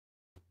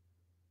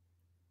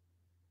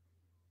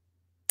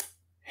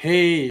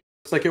Hey,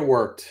 looks like it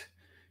worked.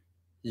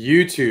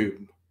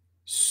 YouTube.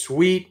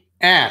 Sweet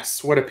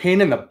ass. What a pain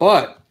in the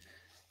butt.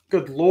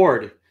 Good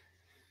Lord.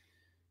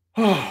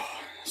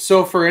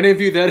 So for any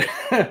of you that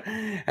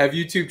have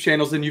YouTube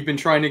channels and you've been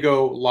trying to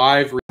go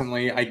live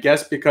recently, I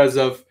guess because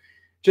of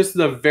just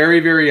the very,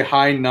 very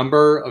high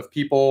number of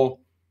people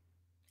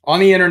on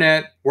the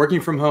internet,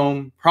 working from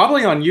home,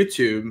 probably on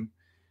YouTube,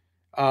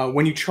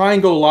 when you try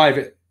and go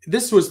live,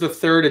 this was the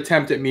third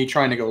attempt at me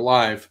trying to go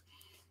live.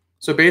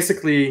 So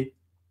basically,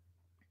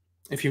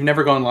 if you've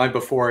never gone live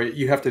before,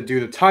 you have to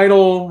do the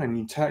title and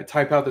you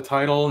type out the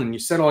title and you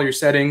set all your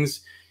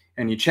settings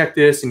and you check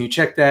this and you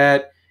check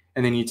that.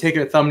 And then you take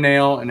a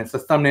thumbnail. And if the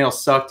thumbnail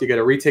sucked, you got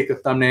to retake the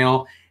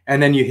thumbnail.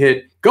 And then you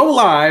hit go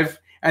live.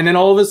 And then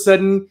all of a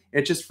sudden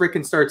it just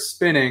freaking starts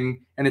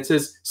spinning. And it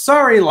says,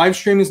 sorry, live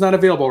streaming is not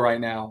available right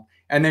now.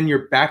 And then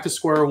you're back to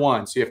square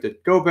one. So you have to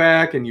go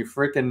back and you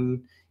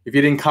freaking, if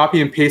you didn't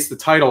copy and paste the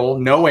title,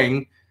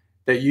 knowing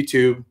that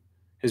YouTube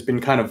has been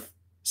kind of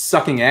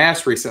sucking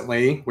ass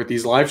recently with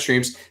these live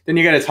streams, then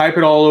you got to type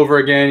it all over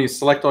again. You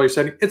select all your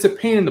settings. It's a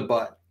pain in the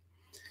butt.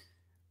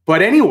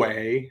 But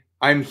anyway,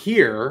 I'm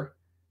here.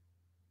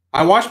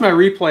 I watched my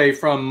replay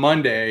from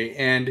Monday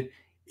and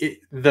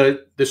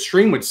the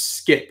stream would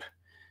skip.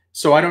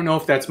 So I don't know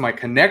if that's my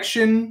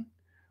connection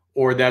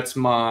or that's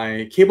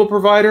my cable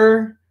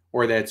provider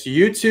or that's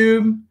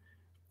YouTube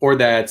or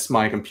that's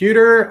my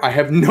computer. I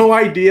have no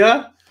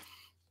idea.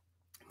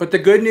 But the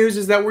good news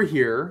is that we're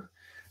here.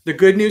 The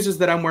good news is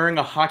that I'm wearing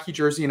a hockey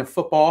jersey and a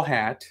football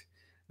hat.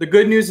 The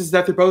good news is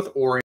that they're both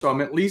orange, so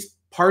I'm at least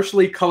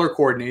partially color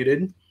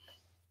coordinated.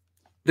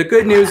 The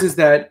good news is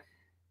that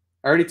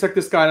I already took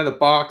this guy out of the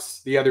box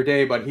the other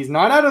day, but he's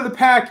not out of the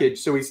package,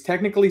 so he's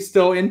technically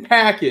still in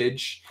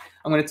package.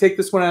 I'm going to take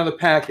this one out of the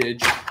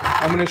package.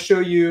 I'm going to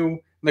show you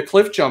the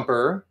cliff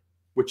jumper,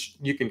 which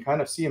you can kind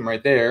of see him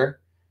right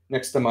there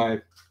next to my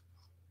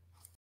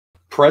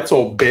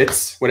pretzel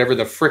bits, whatever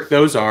the frick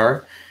those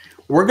are.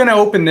 We're going to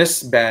open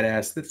this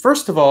badass.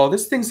 First of all,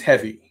 this thing's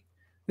heavy.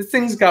 This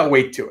thing's got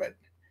weight to it.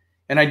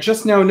 And I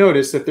just now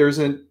noticed that there's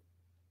a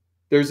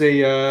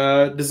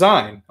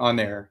design on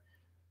there.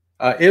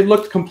 It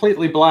looked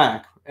completely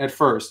black at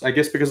first, I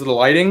guess because of the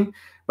lighting.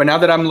 But now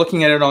that I'm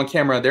looking at it on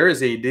camera, there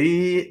is a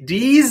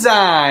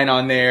design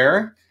on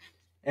there.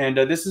 And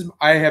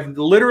I have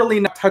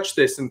literally not touched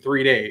this in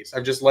 3 days.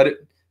 I've just let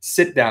it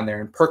sit down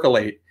there and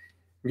percolate.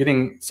 I'm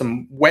getting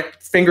some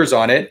wet fingers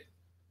on it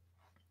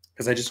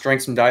because I just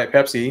drank some Diet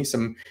Pepsi,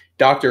 some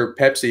Dr.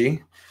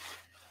 Pepsi.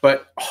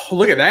 But oh,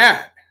 look at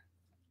that.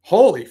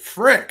 Holy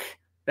frick.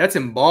 That's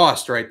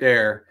embossed right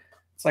there.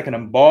 It's like an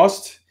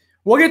embossed.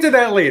 We'll get to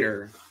that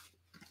later.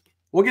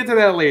 We're going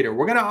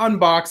to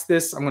unbox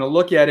this. I'm going to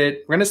look at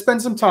it. We're going to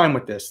spend some time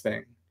with this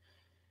thing.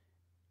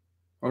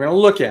 We're going to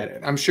look at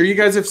it. I'm sure you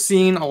guys have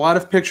seen a lot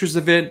of pictures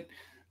of it.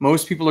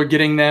 Most people are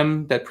getting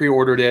them that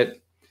pre-ordered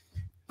it.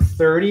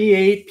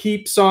 38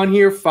 peeps on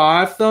here.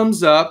 5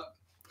 thumbs up.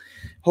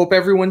 Hope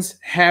everyone's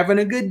having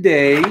a good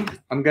day.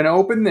 I'm going to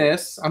open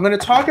this. I'm going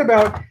to talk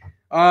about,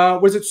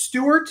 was it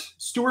Stuart?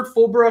 Stuart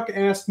Fulbrook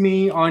asked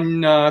me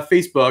on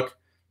Facebook.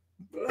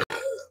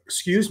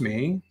 Excuse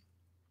me.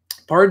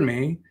 Pardon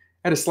me.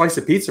 I had a slice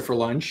of pizza for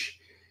lunch.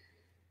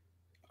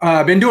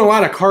 I've been doing a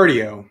lot of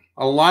cardio.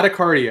 A lot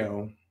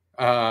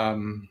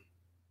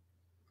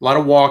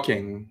of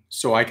walking,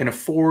 so I can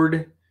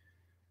afford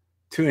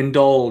to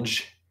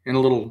indulge in a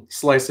little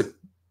slice of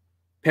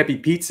peppy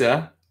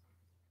pizza.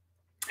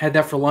 Had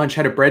that for lunch.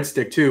 Had a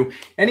breadstick too.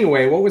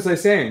 Anyway, what was I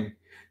saying?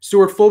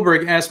 Stuart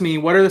Fulbrook asked me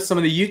what are some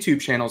of the YouTube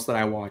channels that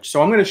I watch.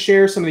 So I'm going to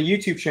share some of the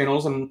YouTube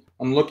channels. I'm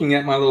looking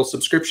at my little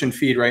subscription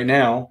feed right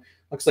now.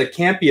 Looks like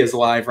Campia is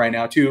live right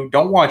now too.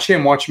 Don't watch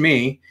him, watch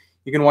me.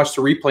 You can watch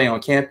the replay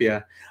on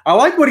Campia. I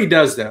like what he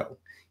does though.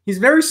 He's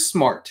very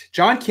smart.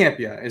 John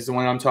Campia is the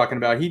one I'm talking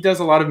about. He does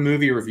a lot of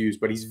movie reviews,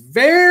 but he's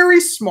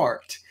very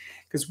smart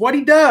because what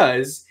he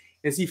does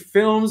is he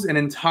films an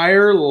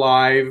entire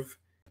live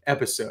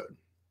episode.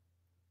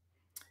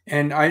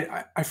 And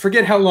I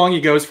forget how long he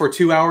goes for,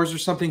 2 hours or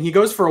something. He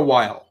goes for a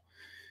while.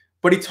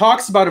 But he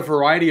talks about a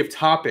variety of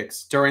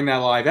topics during that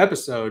live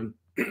episode.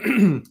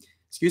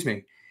 Excuse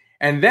me.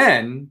 And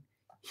then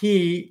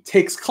he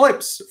takes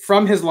clips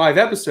from his live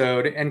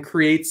episode and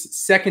creates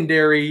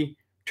secondary,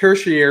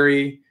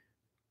 tertiary,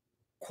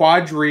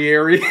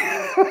 quadriary.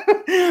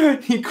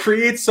 He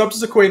creates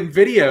subsequent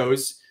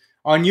videos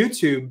on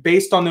YouTube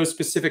based on those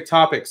specific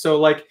topics. So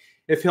like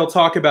if he'll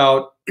talk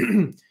about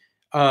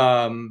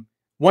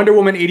Wonder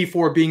Woman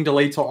 84 being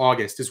delayed till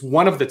August is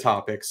one of the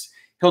topics.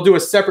 He'll do a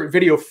separate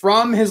video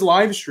from his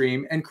live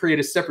stream and create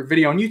a separate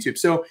video on YouTube.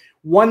 So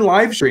one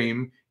live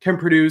stream can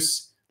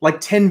produce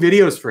like 10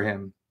 videos for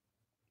him.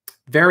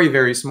 Very,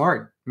 very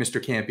smart, Mr.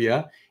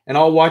 Campia. And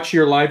I'll watch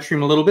your live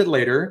stream a little bit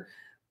later,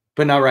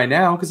 but not right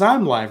now because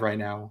I'm live right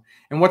now.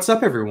 And what's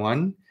up,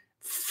 everyone?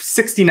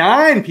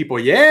 69 people.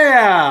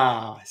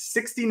 Yeah,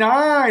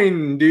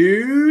 69,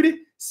 dude.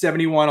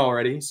 71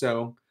 already.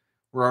 So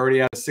we're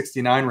already at the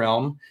 69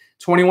 realm.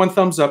 21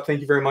 thumbs up. Thank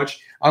you very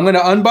much. I'm going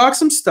to unbox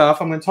some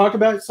stuff. I'm going to talk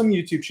about some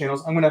YouTube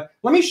channels.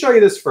 Let me show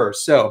you this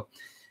first. So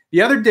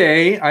The other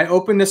day, I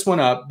opened this one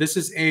up. This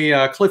is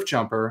a cliff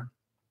jumper.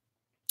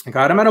 I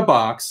got him in a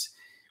box.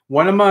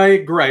 One of my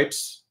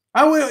gripes,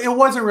 it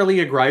wasn't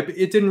really a gripe.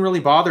 It didn't really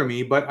bother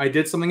me, but I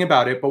did something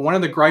about it. But one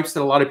of the gripes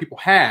that a lot of people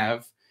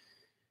have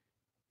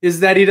is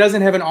that he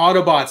doesn't have an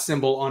Autobot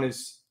symbol on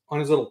his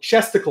little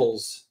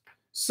chesticles.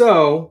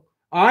 So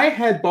I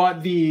had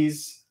bought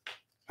these,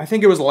 I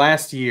think it was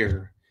last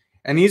year.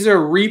 And these are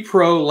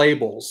Repro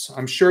labels.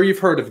 I'm sure you've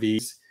heard of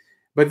these.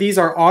 But these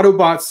are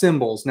Autobot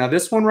symbols. Now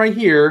this one right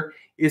here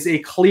is a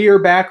clear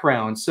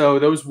background. So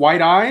those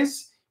white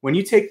eyes, when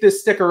you take this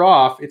sticker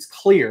off, it's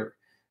clear.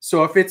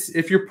 So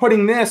if you're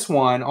putting this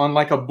one on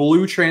like a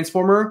blue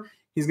Transformer,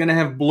 he's going to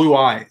have blue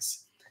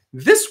eyes.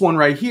 This one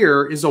right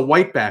here is a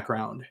white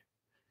background.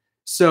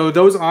 So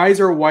those eyes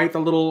are white. The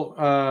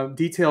little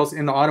details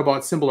in the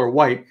Autobot symbol are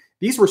white.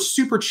 These were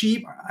super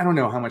cheap. I don't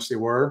know how much they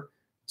were.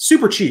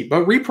 Super cheap.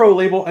 But Repro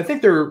Label, I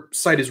think their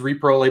site is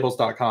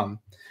reprolabels.com.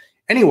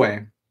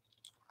 Anyway.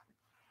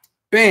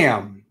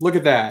 Bam! Look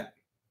at that.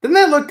 Doesn't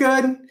that look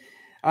good?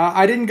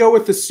 I didn't go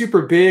with the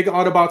super big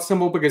Autobot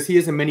symbol because he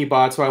is a mini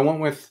bot, so I went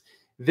with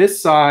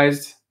this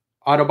sized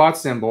Autobot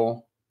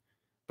symbol.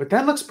 But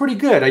that looks pretty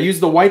good. I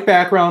used the white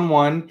background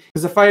one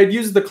because if I had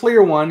used the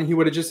clear one, he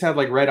would have just had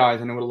like red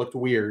eyes and it would have looked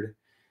weird.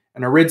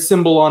 And a red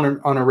symbol on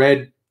a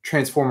red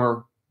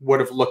Transformer would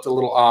have looked a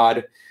little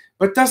odd.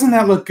 But doesn't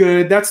that look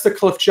good? That's the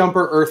Cliff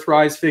Jumper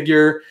Earthrise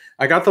figure.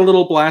 I got the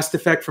little blast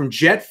effect from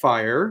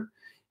Jetfire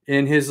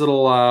in his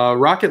little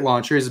rocket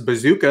launcher, his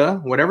bazooka,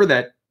 whatever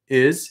that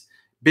is.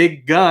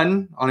 Big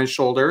gun on his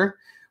shoulder.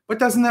 But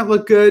doesn't that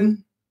look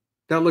good?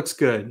 That looks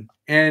good.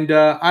 And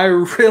I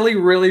really,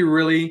 really,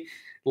 really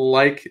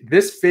like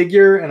this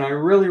figure. And I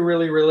really,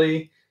 really,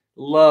 really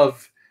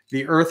love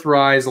the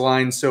Earthrise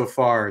line so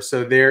far.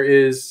 So there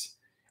is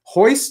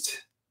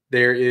Hoist.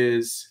 There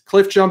is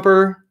Cliff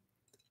Jumper.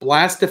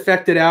 Blast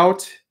affected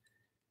out.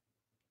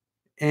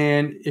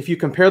 And if you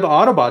compare the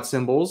Autobot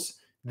symbols,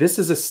 this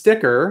is a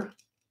sticker,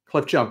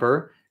 Cliff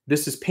Jumper.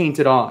 This is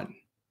painted on.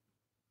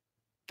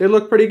 They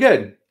look pretty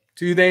good.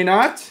 Do they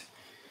not?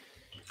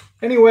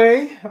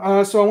 Anyway,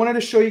 so I wanted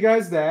to show you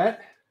guys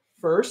that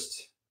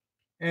first.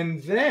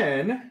 And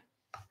then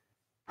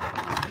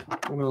I'm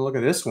going to look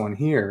at this one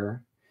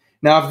here.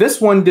 Now, if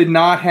this one did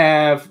not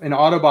have an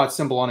Autobot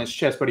symbol on his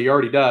chest, but he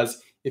already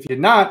does, if he did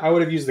not, I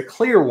would have used the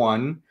clear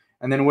one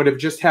and then would have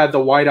just had the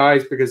white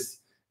eyes because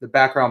the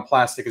background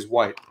plastic is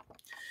white.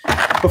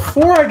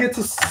 Before I get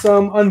to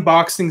some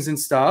unboxings and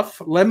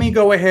stuff, let me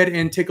go ahead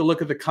and take a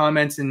look at the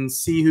comments and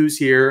see who's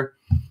here.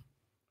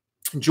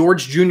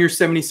 George Jr.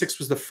 76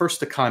 was the first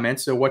to comment,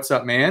 so what's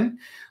up, man?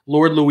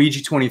 Lord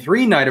Luigi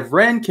 23, Knight of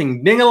Ren,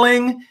 King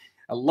Dingaling.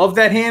 I love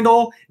that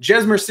handle.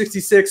 Jesmer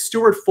 66,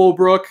 Stuart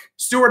Fulbrook.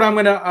 Stuart, I'm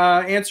going to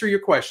answer your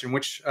question.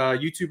 Which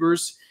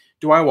YouTubers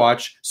do I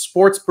watch?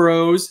 Sports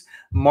Bros,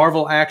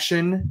 Marvel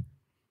Action.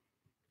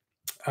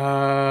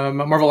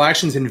 Marvel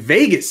Action's in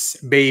Vegas,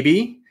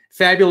 baby.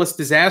 Fabulous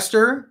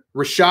Disaster.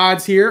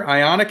 Rashad's here.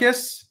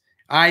 Ionicus.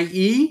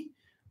 IE.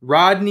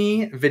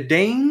 Rodney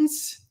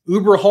Vidanes.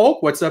 Uber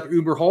Hulk. What's up,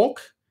 Uber Hulk?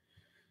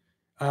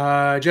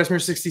 Jesmer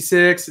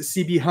 66.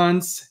 CB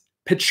Hunts.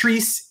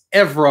 Patrice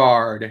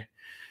Evrard.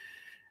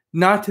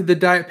 Not the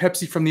Diet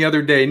Pepsi from the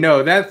other day.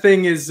 No, that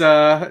thing is,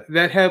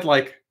 that had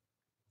like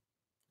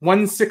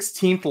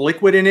 1/16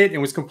 liquid in it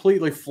and was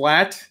completely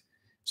flat.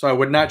 So I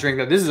would not drink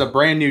that. This is a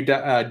brand new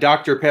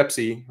Dr.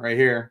 Pepsi right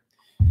here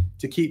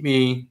to keep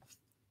me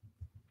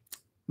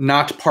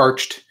not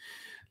parched.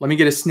 Let me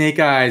get a Snake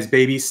Eyes,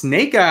 baby.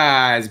 Snake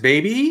Eyes,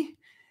 baby.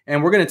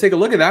 And we're going to take a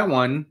look at that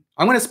one.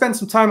 I'm going to spend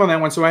some time on that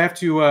one, so I have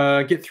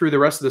to get through the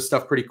rest of the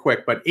stuff pretty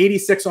quick. But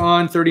 86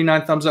 on,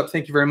 39 thumbs up.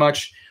 Thank you very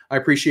much. I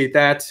appreciate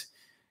that.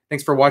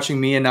 Thanks for watching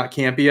me and not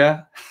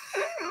Campia.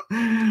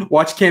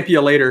 Watch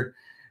Campia later.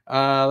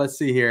 Let's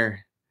see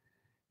here.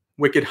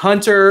 Wicked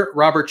Hunter,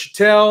 Robert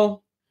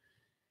Chattel.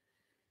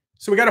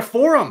 So we got a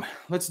forum.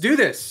 Let's do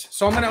this.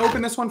 So I'm going to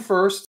open this one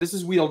first. This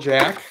is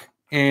Wheeljack.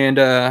 And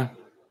I'm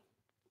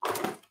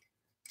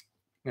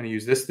going to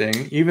use this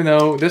thing. Even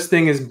though this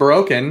thing is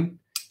broken,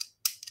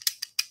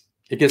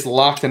 it gets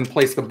locked in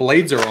place. The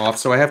blades are off.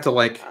 So I have to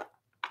like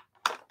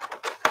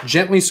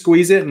gently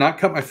squeeze it and not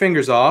cut my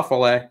fingers off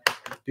while I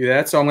do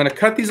that. So I'm going to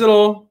cut these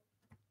little,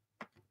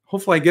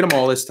 hopefully I get them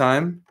all this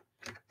time.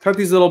 Cut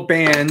these little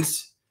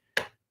bands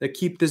that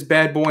keep this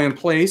bad boy in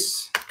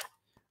place.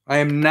 I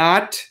am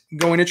not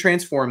going to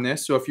transform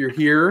this. So if you're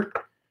here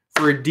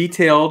for a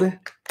detailed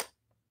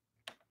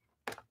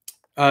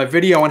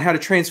video on how to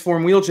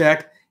transform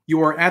Wheeljack,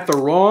 you are at the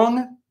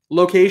wrong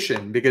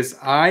location because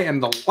I am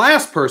the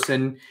last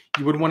person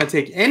you would want to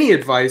take any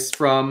advice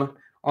from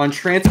on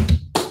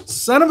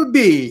Son of a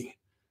bee.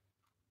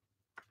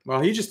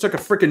 Well, he just took a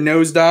freaking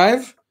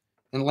nosedive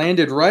and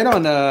landed right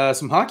on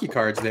some hockey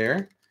cards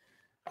there.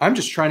 I'm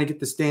just trying to get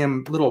this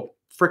damn little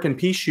freaking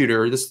pea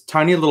shooter, this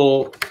tiny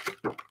little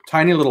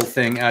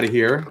thing out of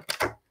here.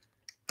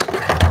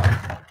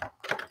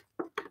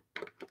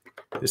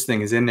 This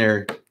thing is in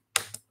there.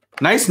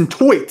 Nice and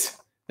tight.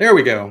 There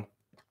we go.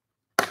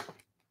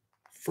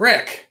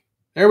 Frick.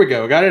 There we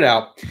go. Got it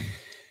out.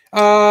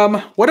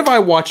 What have I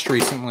watched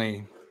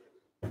recently?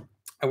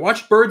 I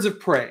watched Birds of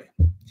Prey.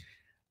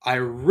 I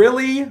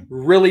really,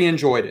 really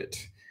enjoyed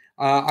it.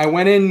 I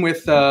went in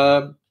with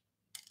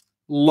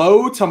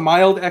low to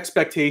mild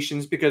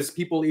expectations because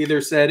people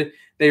either said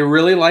they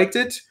really liked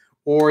it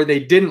or they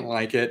didn't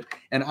like it.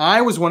 And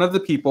I was one of the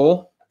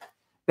people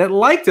that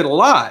liked it a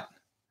lot.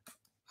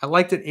 I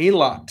liked it a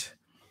lot.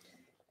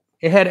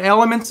 It had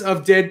elements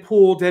of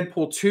Deadpool,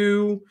 Deadpool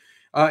 2.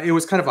 It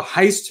was kind of a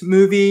heist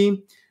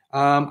movie.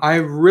 I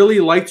really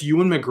liked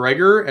Ewan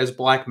McGregor as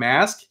Black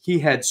Mask. He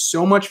had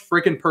so much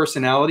freaking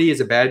personality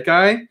as a bad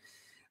guy.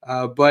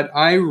 But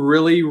I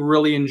really,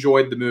 really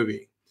enjoyed the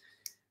movie.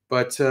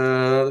 But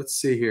let's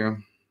see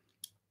here.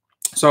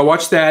 So I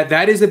watched that.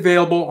 That is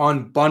available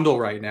on bundle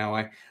right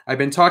now. I've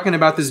been talking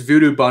about this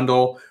Voodoo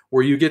bundle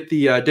where you get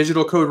the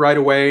digital code right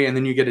away and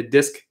then you get a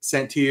disc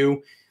sent to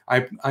you.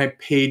 I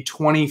paid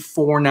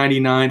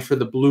 $24.99 for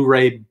the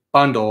Blu-ray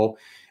bundle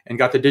and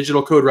got the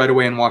digital code right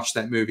away and watched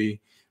that movie.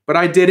 But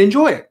I did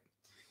enjoy it.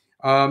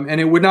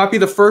 And it would not be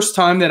the first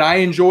time that I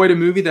enjoyed a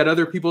movie that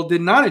other people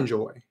did not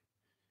enjoy.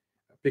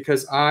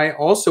 Because I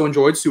also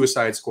enjoyed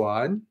Suicide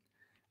Squad.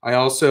 I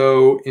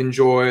also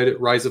enjoyed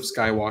Rise of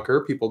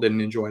Skywalker. People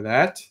didn't enjoy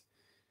that.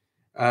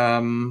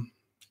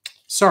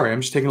 Sorry,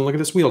 I'm just taking a look at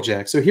this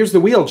Wheeljack. So here's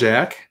the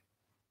Wheeljack.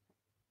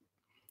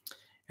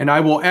 And I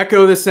will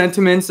echo the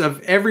sentiments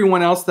of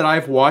everyone else that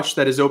I've watched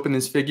that has opened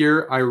this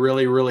figure. I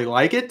really, really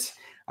like it.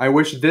 I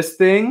wish this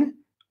thing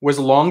was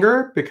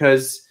longer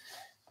because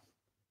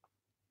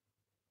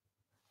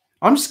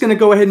I'm just going to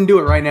go ahead and do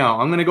it right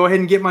now. I'm going to go ahead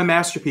and get my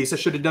masterpiece. I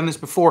should have done this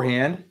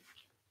beforehand.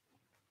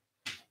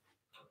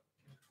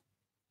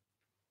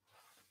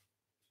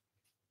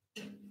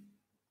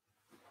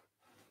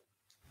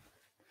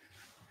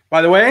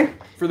 By the way,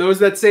 for those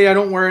that say I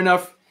don't wear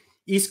enough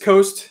East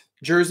Coast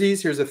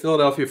jerseys, here's the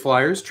Philadelphia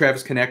Flyers,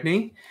 Travis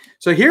Konechny.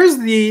 So here's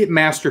the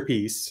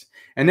masterpiece.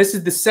 And this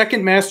is the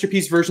second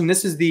masterpiece version.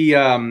 This is the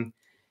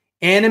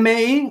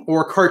anime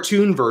or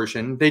cartoon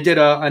version. They did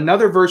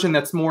another version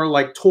that's more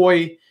like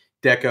toy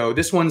deco.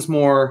 This one's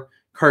more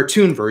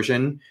cartoon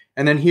version.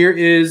 And then here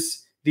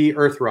is the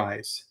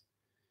Earthrise.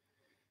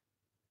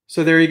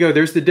 So there you go.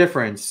 There's the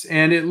difference.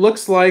 And it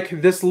looks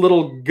like this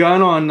little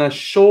gun on the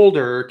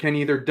shoulder can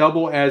either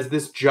double as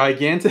this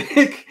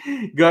gigantic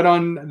gun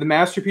on the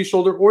masterpiece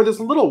shoulder or this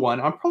little one.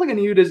 I'm probably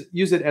going to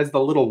use it as the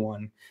little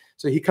one.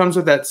 So he comes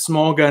with that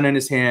small gun in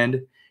his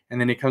hand,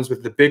 and then he comes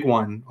with the big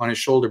one on his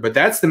shoulder. But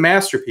that's the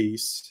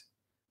masterpiece.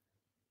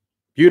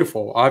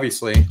 Beautiful,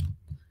 obviously.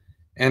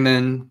 And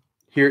then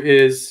here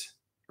is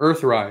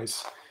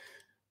Earthrise.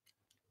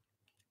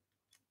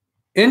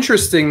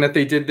 Interesting that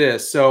they did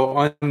this. So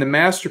on the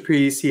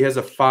masterpiece, he has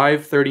a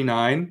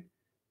 539.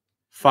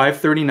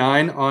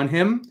 539 on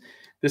him.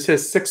 This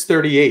has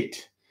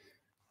 638.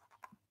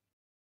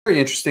 Very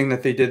interesting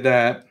that they did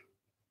that.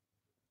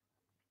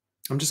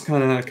 I'm just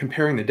kind of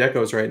comparing the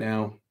decos right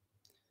now.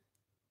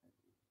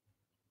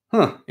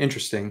 Huh,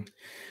 interesting.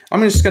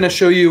 I'm just going to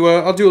show you,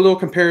 I'll do a little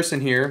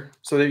comparison here.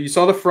 So that you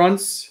saw the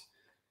fronts.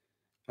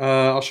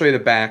 I'll show you the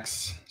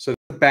backs. So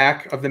the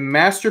back of the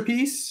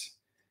masterpiece.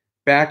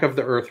 Back of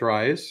the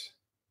Earthrise.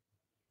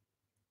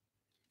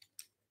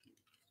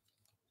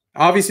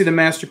 Obviously, the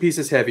masterpiece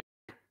is heavy.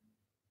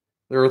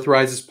 The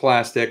Earthrise is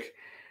plastic.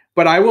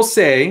 But I will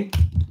say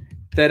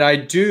that I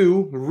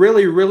do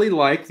really, really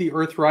like the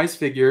Earthrise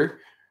figure.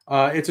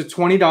 It's a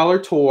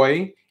 $20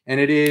 toy, and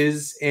it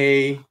is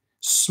a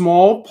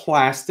small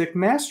plastic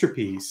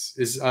masterpiece.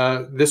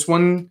 This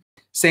one,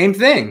 same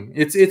thing.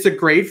 It's a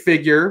great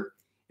figure.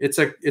 It's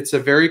a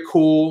very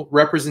cool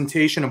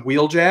representation of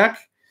Wheeljack.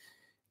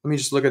 Let me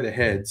just look at the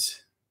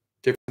heads.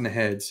 Different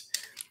heads.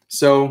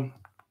 So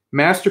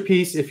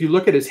masterpiece, if you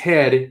look at his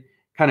head,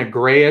 kind of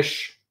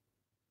grayish.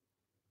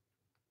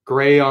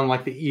 Gray on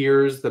like the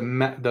ears,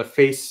 the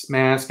face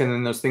mask, and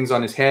then those things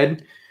on his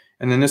head.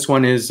 And then this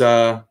one is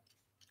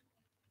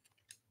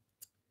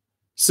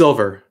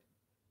silver,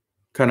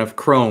 kind of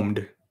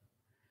chromed.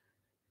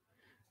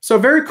 So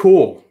very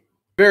cool.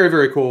 Very,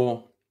 very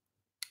cool.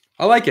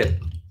 I like it.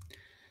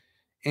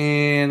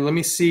 And let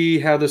me see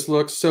how this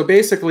looks. So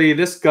basically,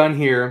 this gun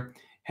here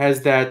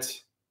has that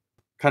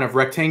kind of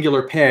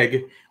rectangular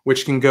peg,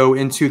 which can go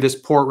into this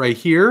port right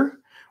here.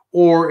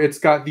 Or it's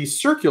got the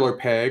circular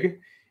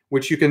peg,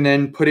 which you can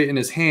then put it in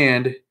his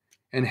hand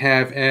and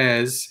have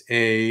as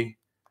a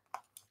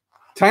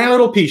tiny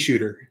little pea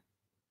shooter.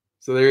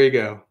 So there you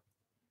go.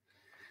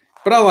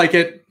 But I like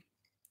it.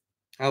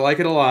 I like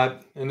it a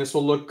lot. And this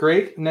will look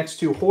great next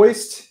to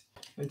Hoist.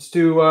 Let's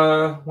do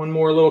one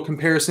more little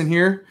comparison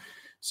here.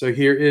 So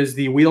here is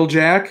the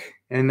Wheeljack,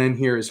 and then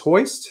here is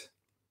Hoist.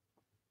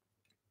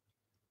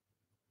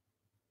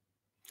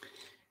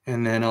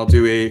 And then I'll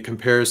do a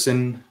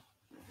comparison.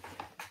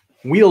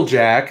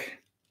 Wheeljack,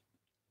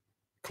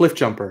 Cliff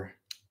Jumper.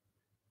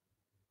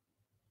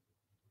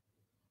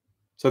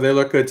 So they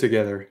look good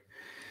together.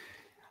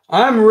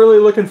 I'm really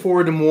looking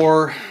forward to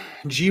more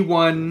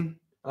G1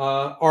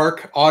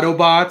 ARC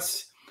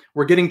Autobots.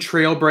 We're getting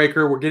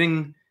Trailbreaker. We're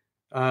getting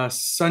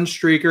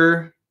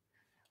Sunstreaker.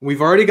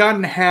 We've already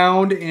gotten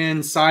Hound and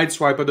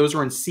Sideswipe, but those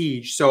are in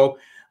Siege. So,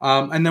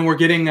 and then we're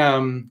getting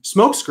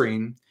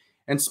Smokescreen.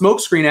 And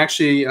Smokescreen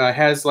actually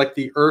has like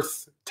the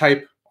Earth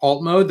type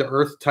alt mode, the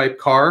Earth type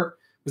car.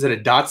 Was it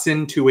a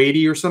Datsun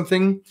 280 or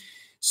something?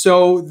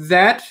 So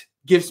that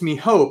gives me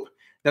hope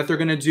that they're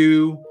going to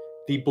do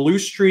the Blue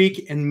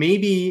Streak and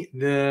maybe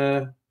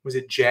the, was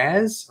it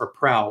Jazz or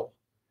Prowl?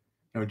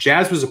 No,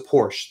 Jazz was a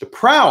Porsche. The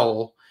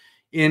Prowl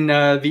in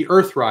the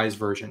Earthrise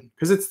version,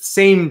 because it's the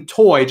same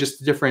toy,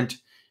 just a different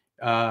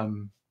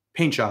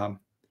paint job.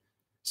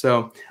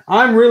 So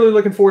I'm really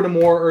looking forward to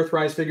more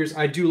Earthrise figures.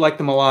 I do like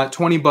them a lot.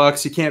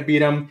 $20, you can't beat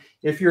them.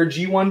 If you're a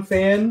G1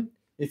 fan,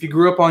 if you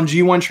grew up on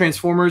G1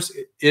 Transformers,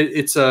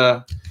 it's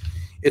a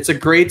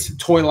great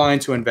toy line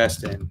to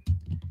invest in.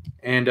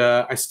 And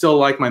I still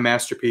like my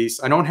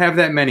Masterpiece. I don't have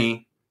that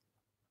many,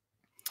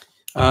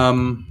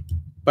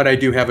 but I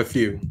do have a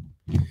few.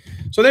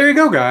 So there you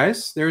go,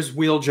 guys. There's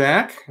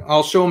Wheeljack.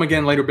 I'll show him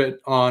again later bit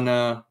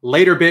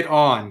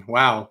on.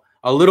 Wow,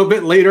 a little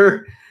bit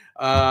later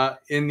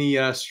in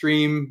the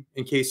stream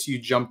in case you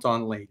jumped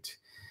on late.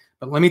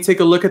 But let me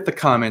take a look at the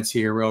comments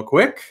here real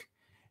quick,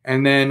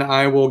 and then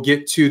I will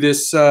get to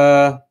this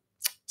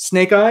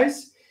Snake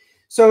Eyes.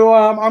 So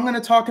I'm going to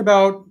talk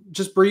about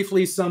just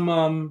briefly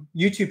some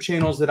YouTube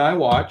channels that I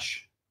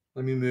watch.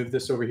 Let me move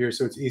this over here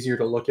so it's easier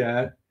to look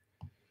at.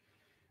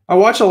 I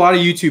watch a lot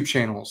of YouTube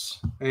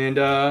channels, and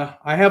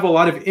I have a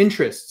lot of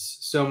interests.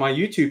 So my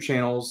YouTube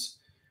channels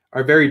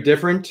are very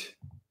different.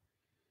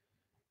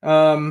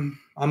 I'm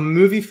a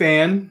movie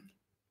fan.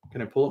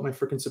 Can I pull up my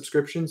freaking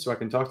subscription so I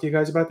can talk to you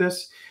guys about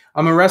this?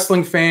 I'm a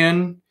wrestling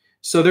fan.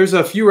 So there's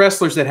a few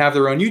wrestlers that have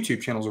their own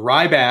YouTube channels.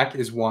 Ryback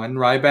is one.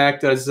 Ryback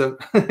does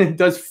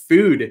does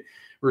food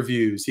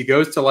reviews. He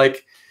goes to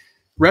like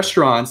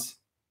restaurants.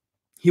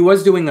 He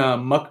was doing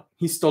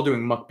he's still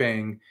doing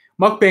mukbang.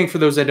 Mukbang, for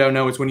those that don't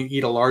know, is when you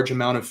eat a large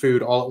amount of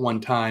food all at one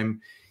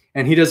time.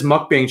 And he does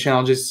mukbang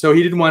challenges. So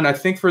he did one, I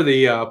think, for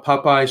the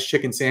Popeyes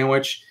chicken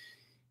sandwich.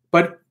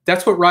 But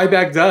that's what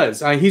Ryback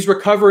does. He's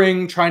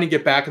recovering, trying to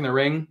get back in the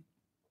ring.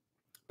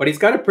 But he's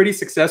got a pretty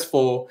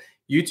successful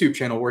YouTube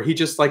channel where he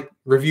just like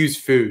reviews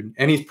food.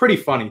 And he's pretty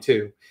funny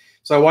too.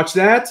 So I watch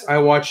that. I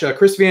watch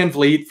Chris Van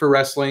Vliet for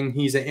wrestling.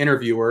 He's an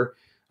interviewer.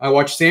 I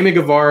watch Sammy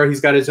Guevara.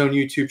 He's got his own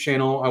YouTube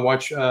channel. I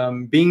watch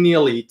Being the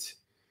Elite.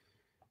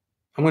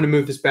 I'm going to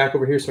move this back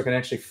over here so I can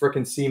actually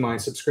frickin' see my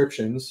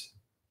subscriptions.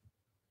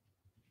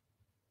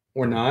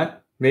 Or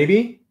not.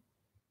 Maybe.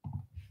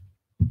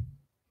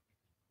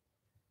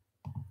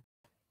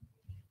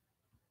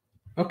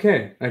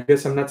 Okay. I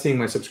guess I'm not seeing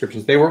my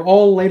subscriptions. They were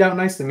all laid out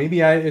nicely.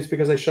 Maybe it's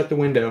because I shut the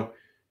window.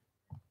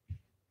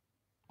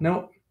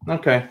 Nope.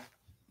 Okay.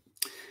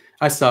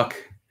 I suck.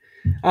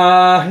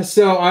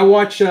 So I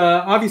watch,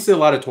 obviously, a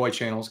lot of toy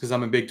channels because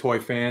I'm a big toy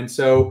fan.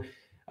 So,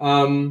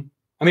 I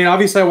mean,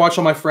 obviously, I watch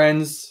all my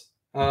friends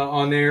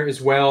on there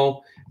as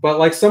well, but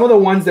like some of the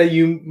ones that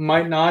you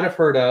might not have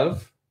heard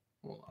of.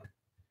 Hold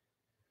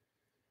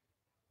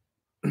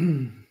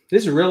on.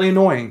 This is really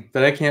annoying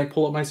that I can't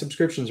pull up my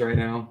subscriptions right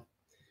now.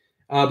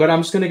 But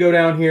I'm just going to go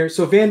down here.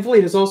 So Van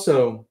Vliet is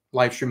also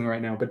live streaming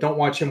right now, but don't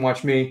watch him,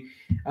 watch me.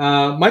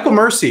 Michael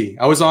Mercy.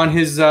 I was on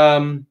his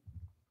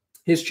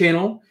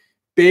channel.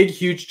 Big,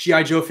 huge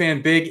G.I. Joe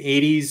fan, big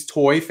 80s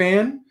toy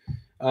fan.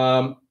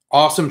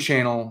 Awesome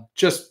channel,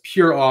 just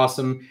pure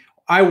awesome.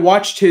 I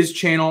watched his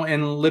channel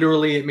and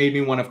literally it made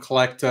me want to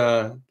collect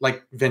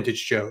like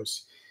vintage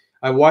Joes.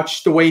 I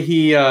watched the way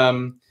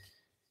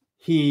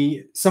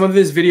some of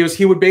his videos,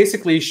 he would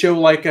basically show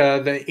like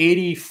the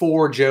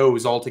 84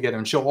 Joes all together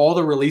and show all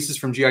the releases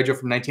from G.I. Joe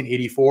from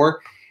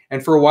 1984.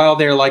 And for a while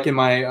there, like in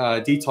my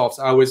DTOFs,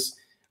 I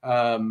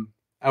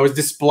was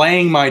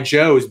displaying my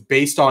Joes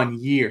based on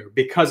year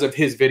because of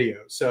his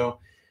videos. So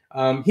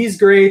he's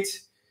great.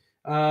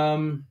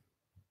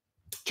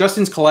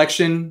 Justin's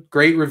Collection,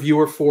 great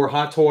reviewer for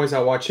Hot Toys. I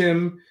watch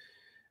him.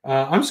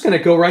 I'm just going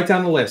to go right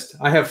down the list.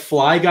 I have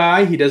Fly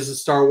Guy. He does the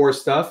Star Wars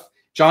stuff.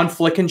 John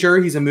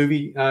Flickinger. He's a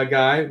movie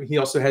guy. He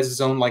also has his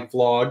own like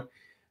vlog.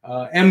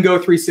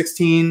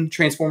 MGO316,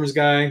 Transformers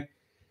guy.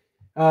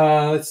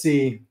 Let's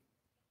see.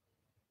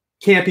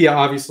 Campia,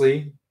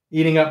 obviously,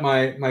 eating up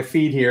my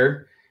feed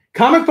here.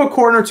 Comic Book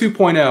Corner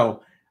 2.0.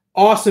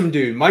 Awesome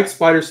dude. Mike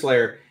Spider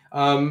Slayer.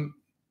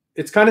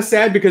 It's kind of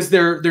sad because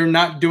they're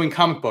not doing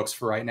comic books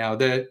for right now.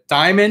 The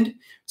Diamond.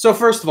 So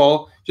first of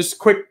all, just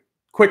a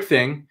quick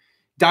thing.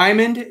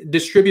 Diamond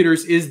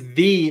Distributors is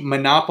the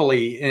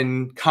monopoly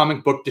in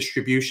comic book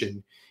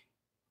distribution,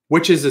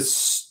 which is a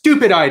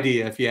stupid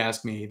idea if you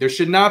ask me. There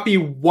should not be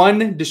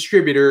one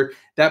distributor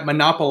that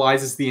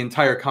monopolizes the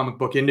entire comic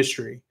book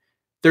industry.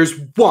 There's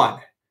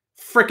one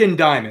frickin'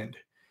 Diamond.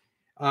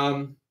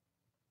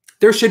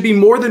 There should be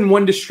more than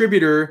one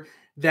distributor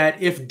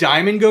that if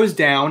Diamond goes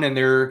down and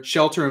they're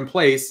shelter in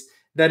place,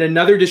 that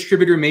another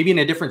distributor, maybe in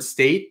a different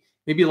state,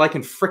 maybe like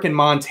in frickin'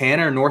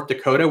 Montana or North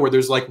Dakota, where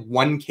there's like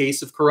one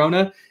case of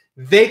Corona,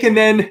 they can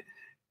then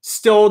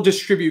still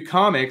distribute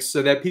comics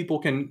so that people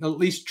can at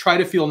least try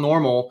to feel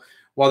normal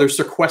while they're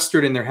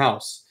sequestered in their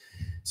house.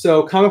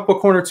 So Comic Book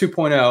Corner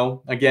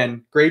 2.0,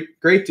 again,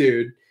 great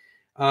dude.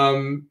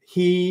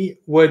 he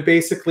would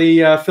basically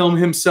film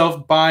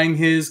himself buying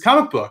his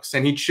comic books,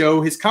 and he'd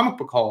show his comic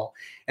book haul,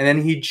 and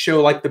then he'd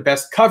show like the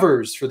best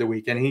covers for the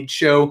week, and he'd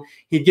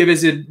give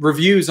his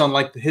reviews on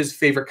like his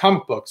favorite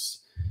comic books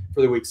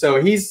for the week.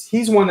 So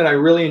he's one that I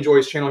really enjoy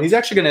his channel. He's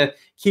actually going to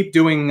keep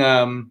doing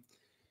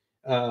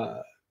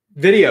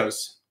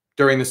videos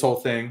during this whole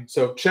thing,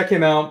 so check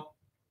him out.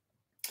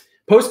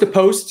 Post to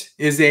Post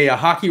is a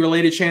hockey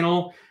related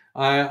channel.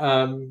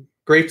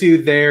 Great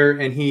dude there,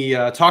 and he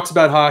talks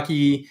about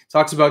hockey,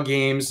 talks about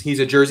games. He's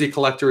a jersey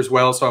collector as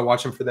well, so I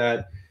watch him for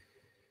that.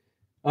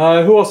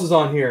 Who else is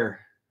on here?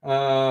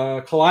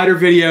 Collider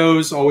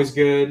videos, always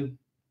good.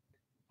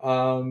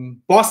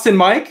 Boston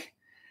Mike,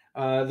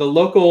 the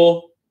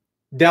local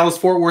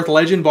Dallas-Fort Worth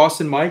legend,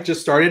 Boston Mike,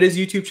 just started his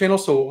YouTube channel,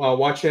 so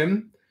watch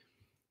him.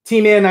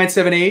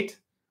 T-Man978,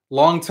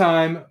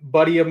 longtime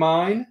buddy of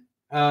mine.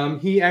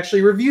 He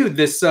actually reviewed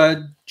this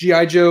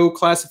G.I. Joe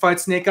classified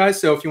Snake Eyes,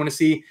 so if you want to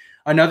see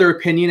another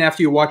opinion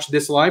after you watch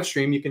this live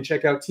stream, you can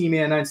check out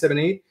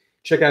T-Man978.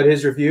 Check out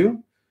his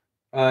review.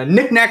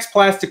 Knickknacks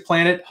Plastic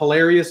Planet,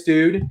 hilarious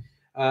dude.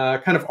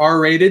 Kind of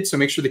R-rated, so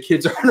make sure the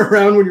kids aren't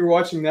around when you're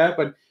watching that,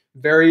 but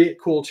very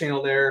cool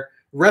channel there.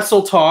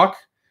 Wrestle Talk,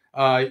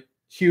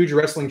 huge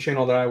wrestling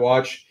channel that I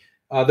watch.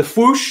 The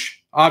Foosh,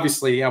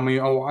 obviously. I mean,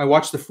 I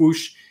watch The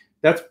Foosh.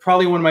 That's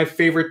probably one of my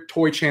favorite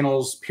toy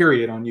channels,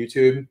 period, on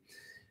YouTube.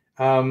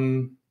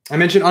 I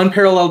mentioned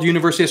Unparalleled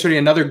Universe yesterday,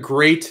 another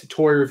great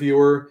toy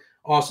reviewer.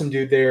 Awesome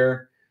dude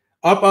there.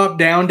 Up, Up,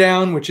 Down,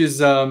 Down, which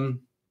is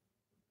Austin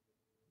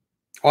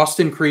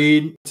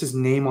Creed. What's his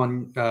name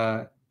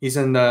on? He's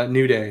in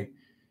New Day.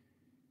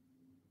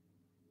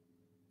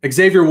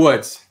 Xavier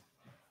Woods.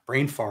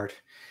 Brain fart.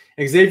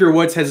 Xavier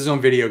Woods has his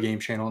own video game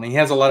channel, and he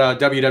has a lot of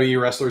WWE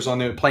wrestlers on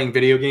there playing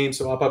video games,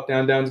 so Up, Up,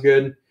 Down, Down's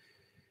good.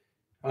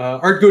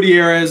 Art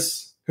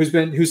Gutierrez,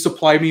 who's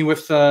supplied me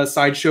with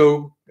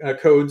Sideshow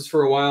codes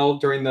for a while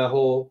during the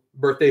whole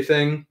birthday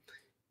thing.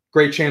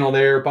 Great channel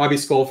there. Bobby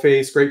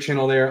Skullface, great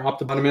channel there.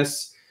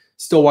 Optimus,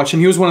 still watching.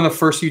 He was one of the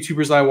first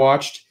YouTubers I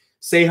watched.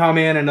 Sayha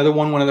Man, another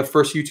one of the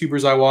first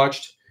YouTubers I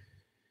watched.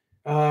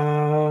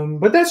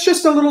 But that's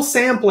just a little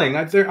sampling.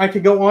 I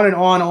could go on and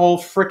on all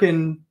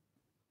frickin'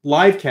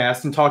 live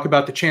cast and talk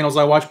about the channels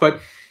I watch,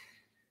 but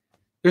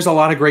there's a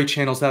lot of great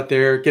channels out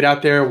there. Get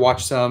out there,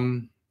 watch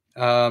some.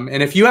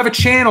 And if you have a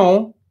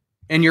channel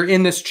and you're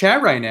in this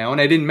chat right now,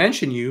 and I didn't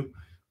mention you,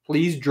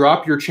 please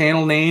drop your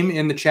channel name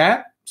in the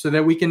chat so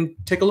that we can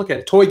take a look at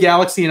it. Toy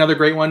Galaxy, another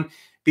great one.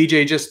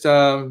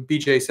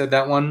 BJ said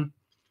that one.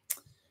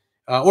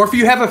 Or if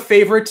you have a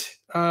favorite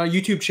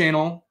YouTube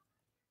channel,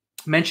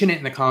 mention it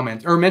in the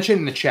comments or mention it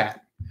in the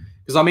chat,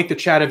 because I'll make the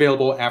chat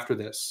available after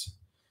this.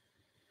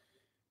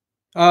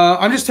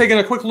 I'm just taking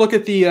a quick look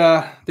at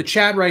the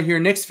chat right here.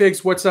 Nick's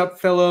Figs, what's up,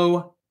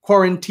 fellow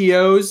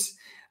Quarantios?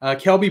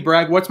 Kelby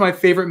Bragg, what's my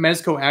favorite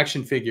Mezco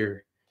action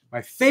figure?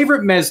 My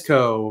favorite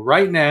Mezco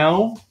right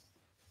now.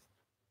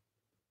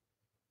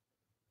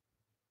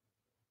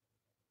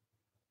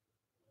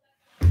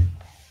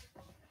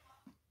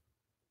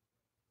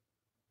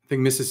 I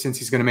think Mrs.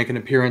 Cincy's going to make an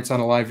appearance on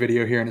a live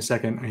video here in a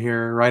second. I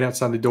hear her right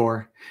outside the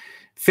door.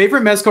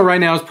 Favorite Mezco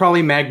right now is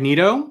probably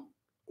Magneto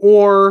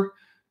or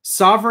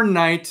Sovereign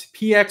Knight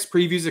PX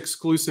Previews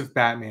exclusive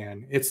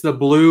Batman. It's the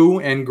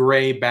blue and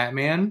gray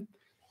Batman.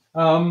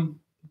 I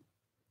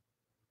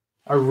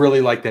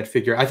really like that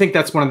figure. I think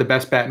that's one of the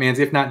best Batmans,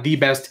 if not the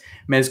best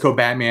Mezco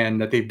Batman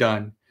that they've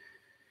done.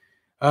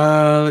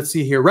 Let's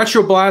see here.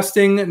 Retro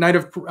Blasting, Knight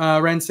of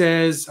Ren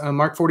says,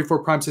 Mark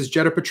 44 Prime says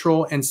Jetta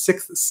Patrol and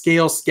 6th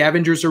Scale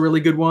Scavengers are really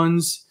good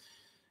ones.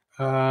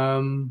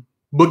 Boogeyman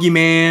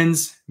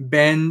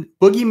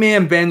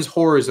Ben's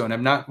Horror Zone.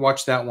 I've not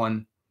watched that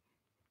one.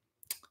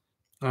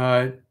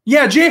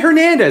 Yeah, Jay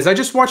Hernandez. I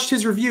just watched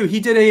his review. He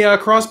did a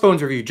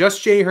Crossbones review.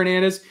 Just Jay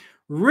Hernandez.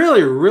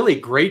 Really, really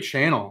great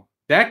channel.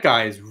 That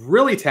guy is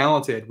really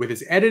talented with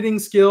his editing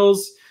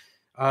skills.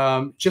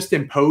 Just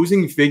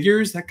imposing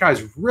figures. That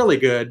guy's really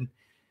good.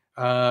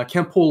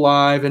 Kempool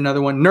Live,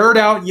 another one. Nerd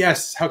Out,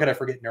 yes. How could I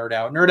forget Nerd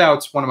Out? Nerd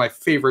Out's one of my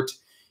favorite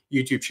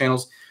YouTube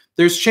channels.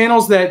 There's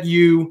channels that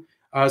you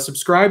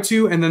subscribe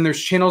to, and then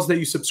there's channels that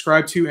you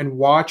subscribe to and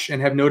watch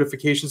and have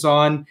notifications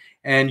on,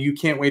 and you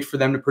can't wait for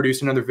them to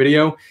produce another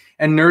video.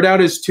 And Nerd Out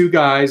is two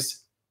guys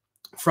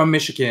from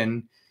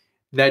Michigan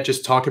that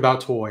just talk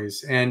about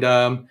toys. And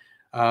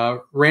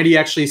Randy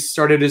actually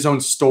started his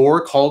own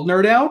store called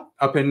Nerd Out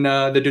up in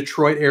the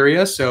Detroit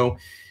area. So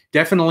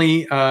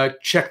definitely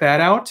check that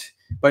out.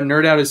 But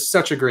Nerd Out is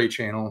such a great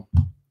channel.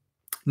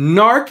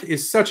 Narc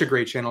is such a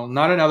great channel.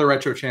 Not another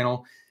retro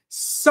channel.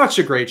 Such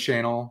a great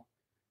channel.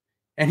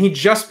 And he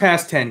just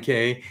passed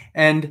 10K.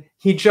 And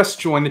he just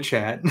joined the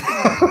chat.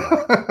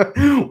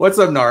 What's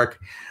up, Narc?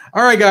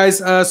 All right, guys.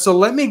 So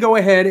let me go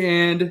ahead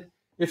and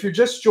if you're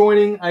just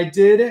joining, I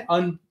did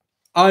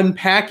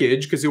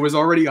unpackage because it was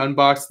already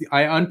unboxed.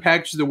 I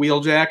unpackaged the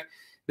Wheeljack.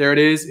 There it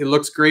is. It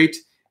looks great.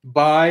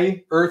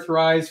 Buy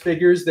Earthrise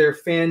figures. They're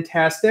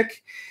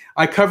fantastic.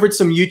 I covered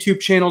some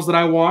YouTube channels that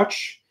I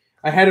watch.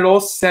 I had it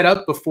all set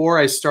up before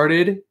I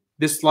started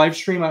this live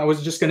stream, I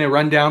was just going to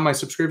run down my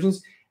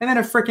subscriptions, and then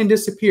it freaking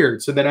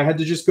disappeared. So then I had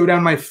to just go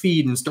down my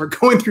feed and start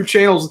going through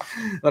channels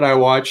that I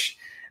watch.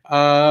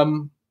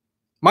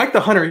 Mike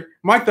the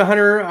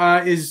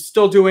Hunter is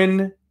still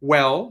doing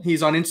well.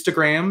 He's on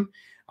Instagram.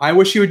 I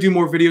wish he would do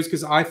more videos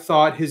because I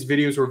thought his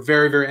videos were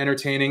very, very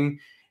entertaining,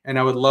 and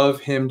I would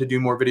love him to do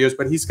more videos.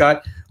 But he's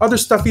got other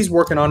stuff he's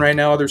working on right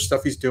now, other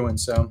stuff he's doing.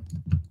 So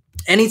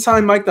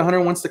anytime Mike the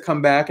Hunter wants to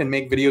come back and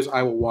make videos,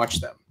 I will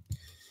watch them.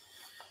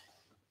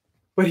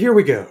 But here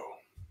we go.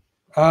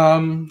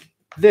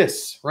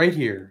 This right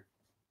here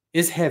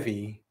is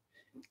heavy.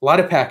 A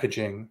lot of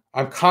packaging.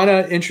 I'm kind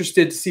of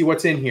interested to see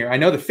what's in here. I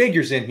know the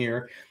figure's in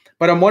here,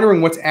 but I'm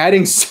wondering what's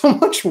adding so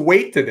much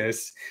weight to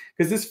this,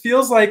 because this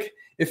feels like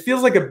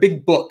a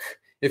big book.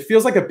 It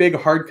feels like a big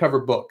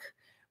hardcover book.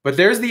 But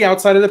there's the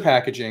outside of the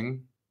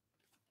packaging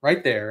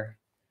right there.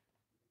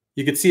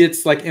 You can see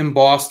it's like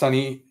embossed on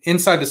the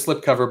inside the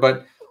slipcover,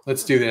 but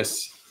let's do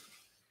this.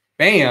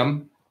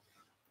 Bam.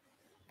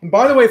 And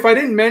by the way, if I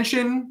didn't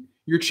mention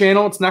your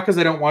channel, it's not because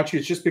I don't watch you.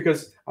 It's just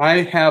because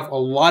I have a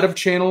lot of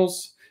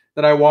channels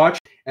that I watch,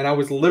 and I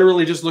was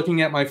literally just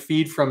looking at my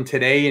feed from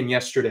today and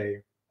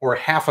yesterday, or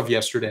half of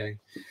yesterday.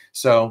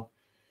 So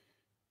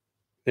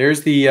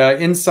there's the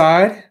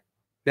inside.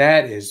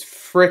 That is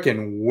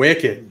freaking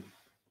wicked.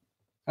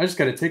 I just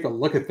got to take a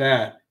look at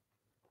that.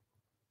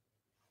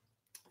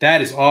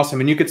 That is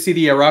awesome. And you could see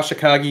the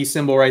Arashikage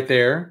symbol right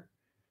there.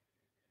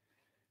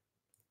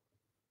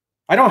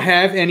 I don't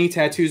have any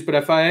tattoos, but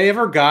if I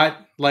ever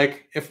got,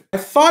 like, if I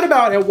thought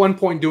about at one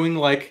point doing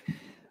like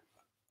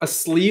a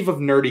sleeve of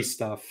nerdy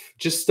stuff,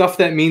 just stuff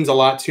that means a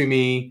lot to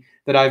me,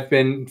 that I've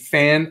been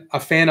a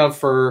fan of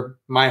for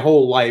my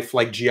whole life,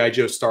 like G.I.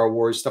 Joe, Star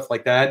Wars, stuff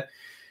like that.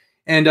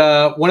 And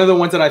one of the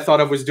ones that I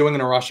thought of was doing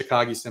an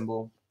Arashikage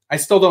symbol. I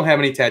still don't have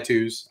any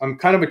tattoos. I'm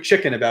kind of a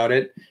chicken about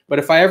it, but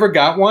if I ever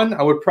got one,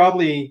 I would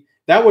probably,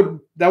 that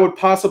would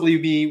possibly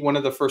be one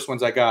of the first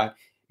ones I got.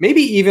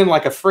 Maybe even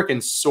like a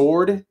freaking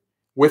sword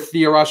with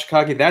the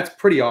Arashikage. That's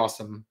pretty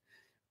awesome.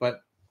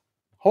 But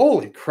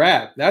holy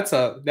crap, that's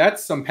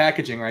some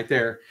packaging right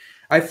there.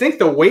 I think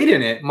the weight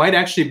in it might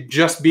actually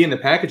just be in the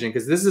packaging,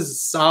 because this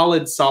is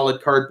solid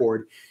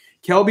cardboard.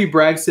 Kelby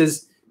Bragg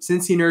says,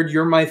 Cincy Nerd,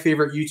 you're my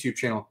favorite YouTube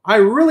channel. I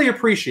really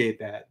appreciate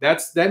that.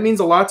 That means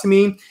a lot to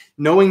me,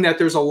 knowing that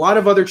there's a lot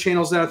of other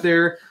channels out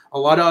there, a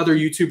lot of other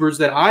YouTubers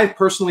that I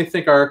personally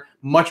think are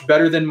much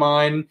better than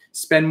mine,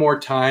 spend more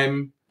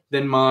time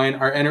than mine,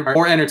 are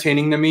more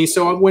entertaining than me.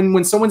 So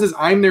when someone says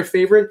I'm their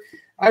favorite,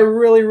 I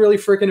really, really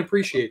freaking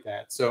appreciate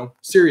that. So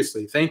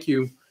seriously, thank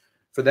you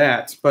for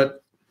that.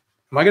 But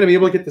am I going to be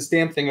able to get this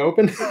damn thing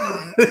open?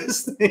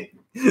 This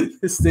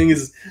thing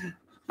is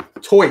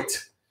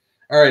toit.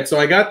 All right, so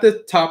I got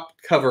the top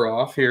cover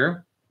off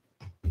here.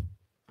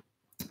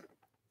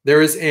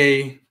 There is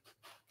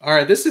all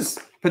right, this is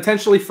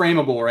potentially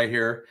frameable right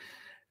here.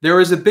 There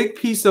is a big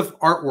piece of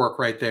artwork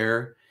right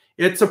there.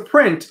 It's a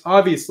print,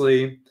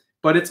 obviously,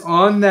 but it's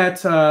on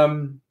that,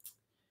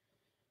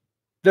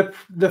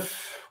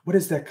 what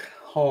is that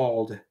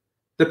called?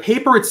 The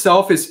paper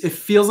itself it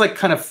feels like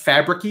kind of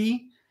fabric-y,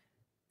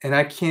 and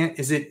I can't,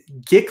 is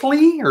it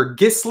Gickly or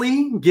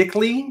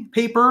Gickly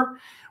paper,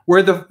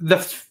 where the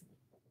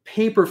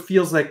paper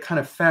feels like kind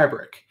of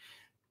fabric.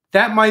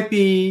 That might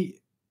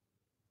be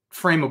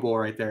frameable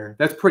right there.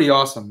 That's pretty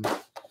awesome.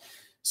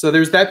 So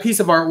there's that piece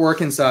of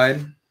artwork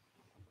inside.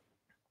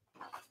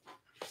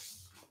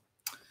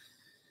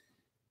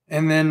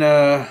 And then,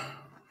 I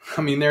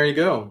mean, there you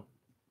go.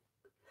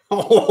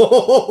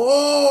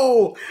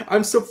 Oh,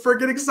 I'm so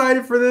freaking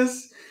excited for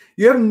this.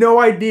 You have no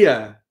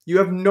idea. You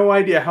have no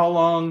idea how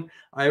long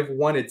I've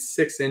wanted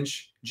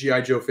 6-inch G.I.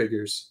 Joe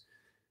figures.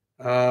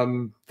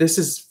 This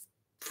is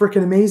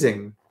freaking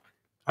amazing.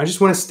 I just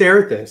want to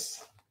stare at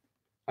this.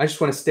 I just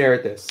want to stare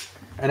at this.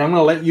 And I'm going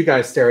to let you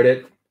guys stare at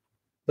it.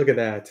 Look at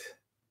that.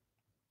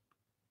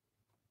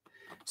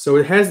 So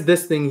it has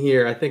this thing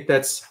here. I think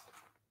that's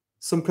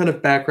some kind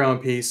of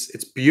background piece.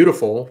 It's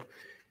beautiful.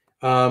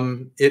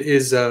 It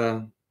is,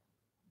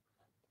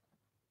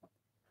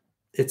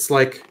 it's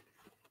like,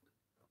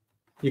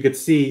 you could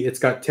see it's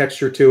got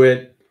texture to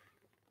it.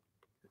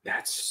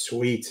 That's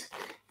sweet.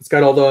 It's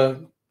got all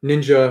the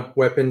ninja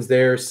weapons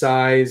there,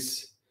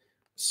 size,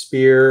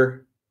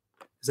 spear.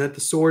 Is that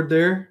the sword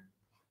there?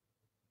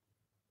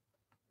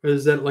 Or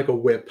is that like a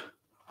whip?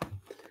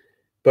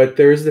 But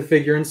there's the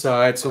figure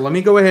inside. So let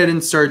me go ahead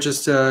and start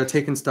just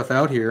taking stuff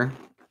out here.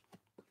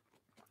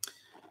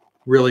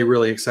 Really,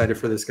 really excited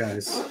for this,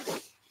 guys.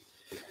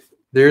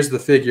 There's the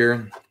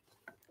figure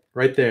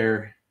right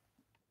there.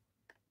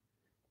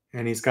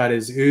 And he's got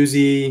his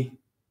Uzi.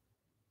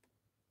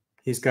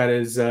 He's got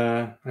his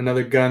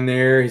another gun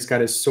there. He's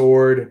got his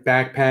sword,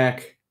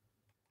 backpack.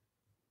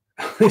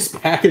 This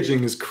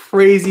packaging is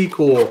crazy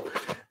cool.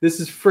 This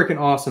is freaking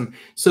awesome.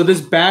 So this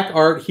back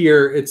art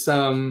here, it's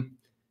almost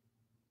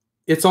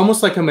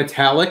like a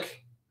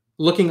metallic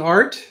looking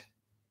art.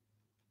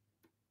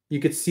 You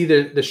could see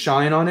the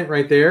shine on it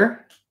right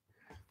there.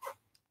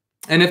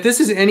 And if this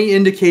is any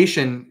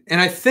indication,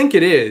 and I think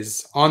it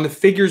is, on the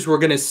figures we're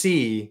going to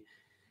see,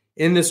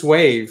 in this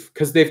wave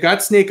because they've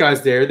got Snake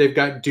Eyes there. They've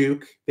got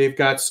Duke. They've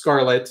got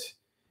Scarlet.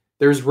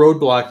 There's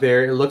Roadblock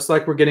there. It looks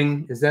like we're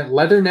getting, is that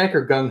Leatherneck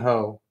or Gung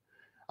Ho?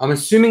 I'm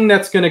assuming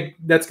that's gonna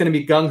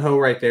be Gung Ho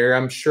right there.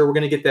 I'm sure we're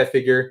gonna get that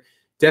figure.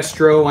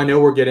 Destro, I know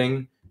we're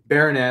getting.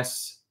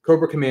 Baroness,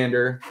 Cobra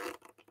Commander.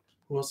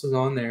 Who else is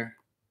on there?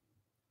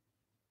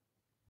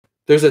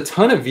 There's a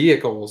ton of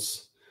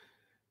vehicles.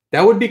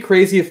 That would be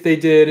crazy if they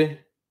did.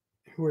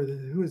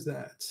 Who is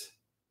that?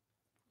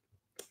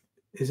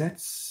 Is that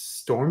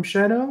Storm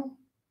Shadow?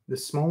 The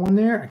small one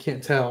there? I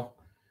can't tell.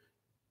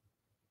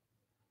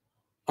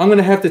 I'm going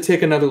to have to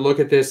take another look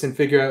at this and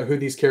figure out who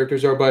these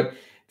characters are, but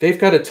they've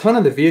got a ton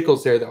of the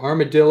vehicles there. The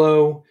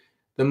Armadillo,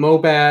 the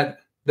Mobat,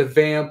 the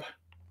Vamp.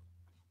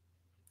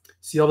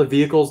 See all the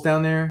vehicles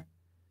down there?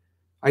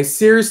 I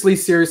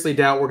seriously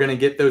doubt we're going to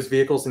get those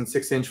vehicles in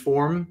 6-inch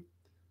form,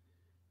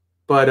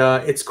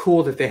 but it's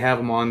cool that they have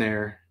them on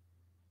there.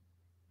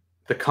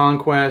 The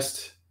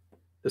Conquest,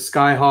 the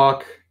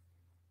Skyhawk,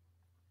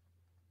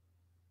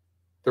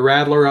 the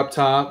Rattler up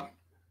top,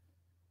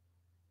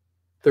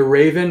 the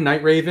Raven,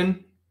 Night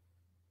Raven.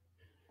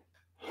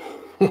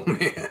 Oh,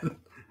 man.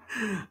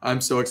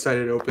 I'm so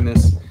excited to open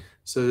this.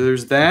 So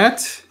there's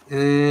that.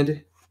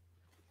 And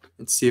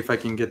let's see if I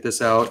can get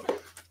this out.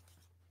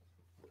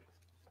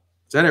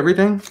 Is that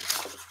everything?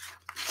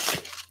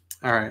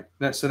 All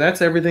right. So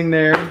that's everything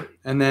there.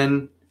 And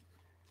then,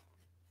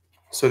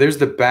 so there's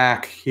the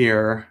back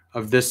here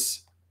of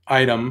this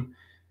item.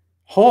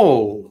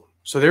 Oh,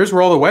 so there's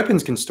where all the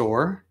weapons can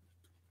store.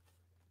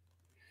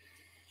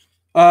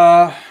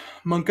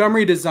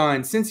 Montgomery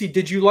Design. Cincy,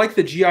 did you like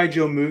the G.I.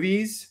 Joe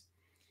movies?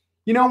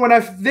 You know, when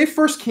they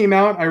first came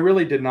out, I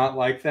really did not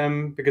like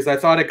them because I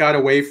thought it got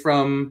away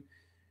from,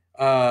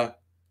 I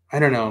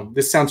don't know,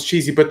 this sounds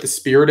cheesy, but the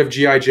spirit of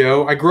G.I.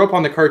 Joe. I grew up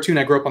on the cartoon,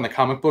 I grew up on the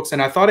comic books,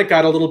 and I thought it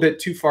got a little bit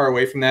too far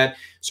away from that.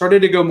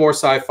 Started to go more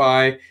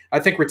sci-fi. I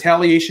think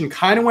Retaliation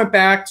kind of went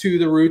back to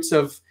the roots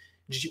of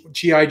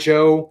G.I.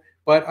 Joe,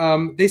 but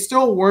they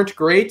still weren't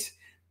great.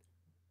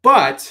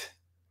 But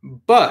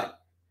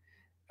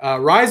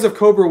Rise of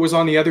Cobra was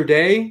on the other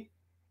day,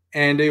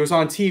 and it was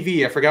on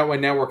TV. I forgot what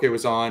network it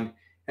was on,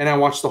 and I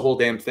watched the whole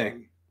damn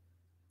thing.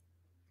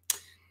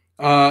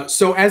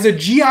 So as a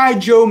G.I.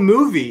 Joe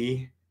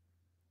movie,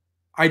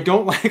 I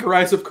don't like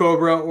Rise of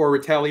Cobra or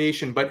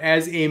Retaliation, but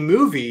as a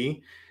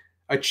movie,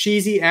 a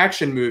cheesy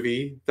action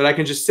movie that I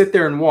can just sit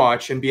there and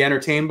watch and be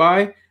entertained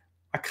by,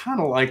 I kind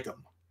of like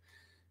them.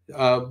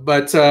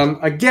 But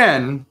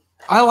again,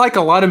 I like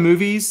a lot of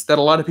movies that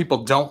a lot of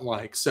people don't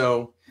like,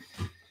 so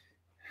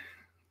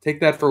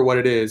take that for what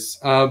it is.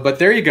 But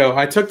there you go.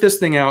 I took this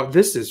thing out.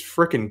 This is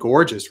freaking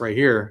gorgeous right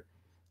here.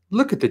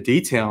 Look at the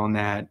detail on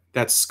that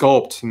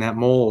sculpt and that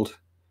mold.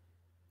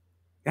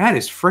 That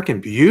is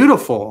freaking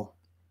beautiful.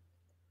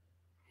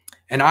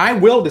 And I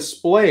will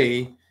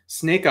display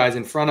Snake Eyes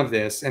in front of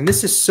this. And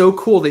this is so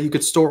cool that you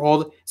could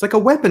store it's like a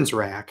weapons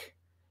rack.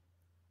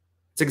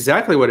 It's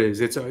exactly what it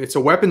is. It's a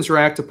weapons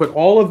rack to put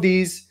all of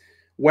these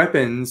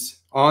weapons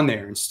on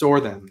there and store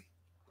them.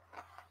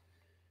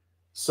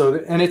 So,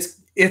 and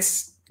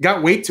it's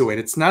got weight to it.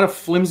 It's not a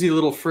flimsy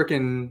little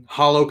freaking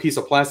hollow piece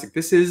of plastic.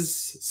 This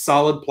is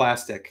solid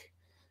plastic.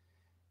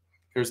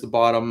 Here's the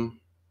bottom.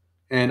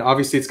 And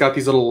obviously it's got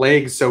these little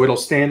legs, so it'll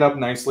stand up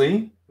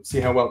nicely. Let's see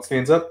how well it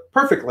stands up.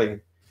 Perfectly.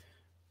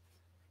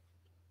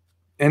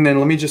 And then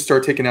let me just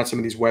start taking out some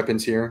of these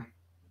weapons here.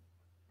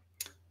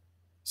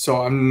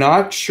 So I'm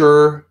not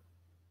sure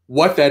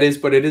what that is,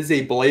 but it is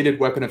a bladed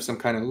weapon of some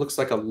kind. It looks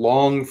like a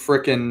long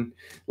freaking,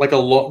 like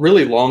a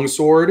really long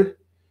sword.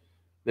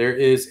 There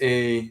is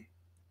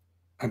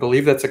I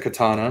believe that's a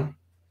katana.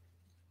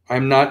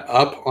 I'm not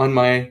up on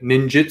my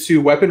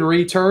ninjutsu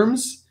weaponry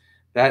terms.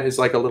 That is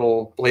like a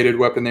little bladed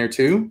weapon there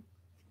too.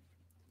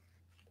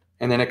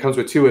 And then it comes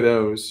with 2 of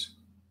those.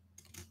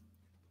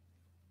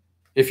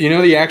 If you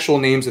know the actual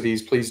names of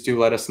these, please do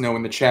let us know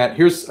in the chat.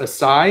 Here's a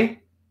Sai.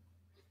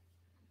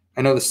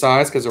 I know the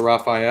Sais because of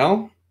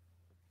Raphael.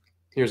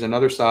 Here's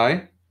another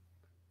Sai.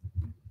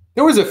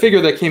 There was a figure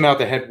that came out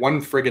that had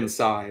 1 friggin'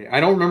 Sai. I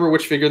don't remember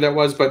which figure that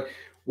was, but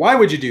why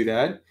would you do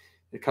that?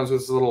 It comes with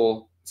this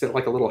little, is it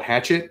like a little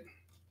hatchet?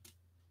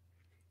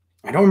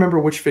 I don't remember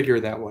which figure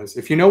that was.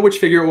 If you know which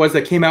figure it was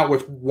that came out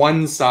with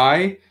 1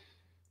 Sai,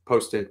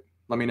 post it.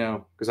 Let me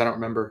know, because I don't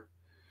remember.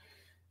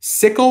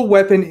 Sickle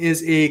weapon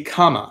is a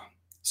Kama.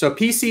 So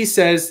PC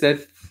says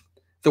that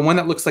the one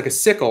that looks like a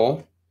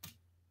sickle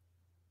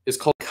is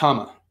called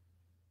Kama.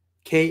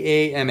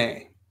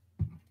 K-A-M-A.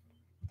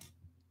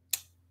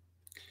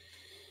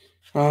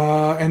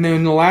 And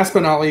then last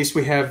but not least,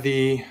 we have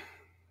the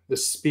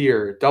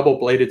spear,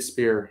 double-bladed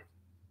spear.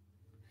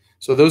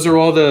 So those are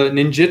all the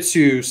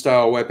ninjutsu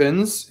style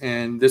weapons,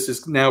 and this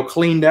is now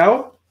cleaned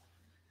out.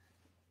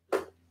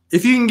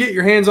 If you can get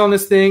your hands on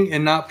this thing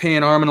and not pay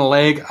an arm and a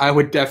leg, I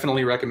would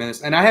definitely recommend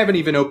this. And I haven't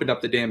even opened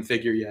up the damn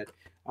figure yet.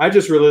 I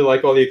just really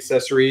like all the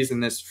accessories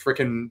and this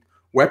freaking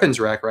weapons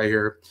rack right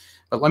here.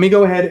 But let me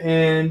go ahead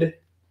and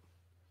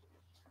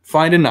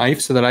find a knife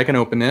so that I can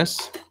open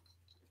this.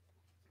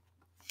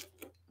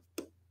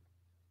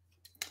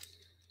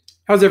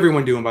 How's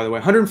everyone doing, by the way?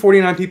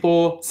 149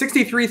 people,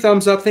 63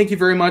 thumbs up. Thank you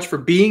very much for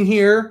being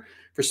here,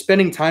 for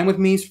spending time with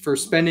me, for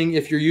spending,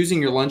 if you're using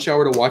your lunch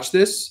hour to watch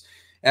this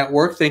at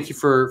work, thank you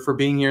for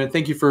being here. And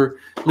thank you for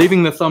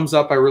leaving the thumbs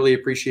up. I really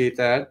appreciate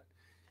that.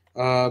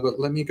 But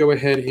let me go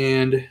ahead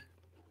and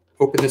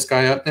open this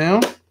guy up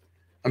now.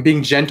 I'm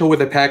being gentle with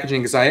the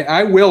packaging because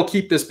I will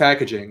keep this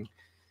packaging.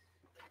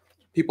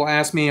 People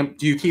ask me,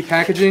 do you keep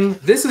packaging?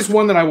 This is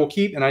one that I will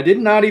keep, and I did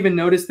not even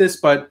notice this,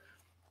 but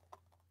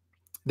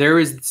there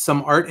is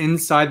some art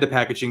inside the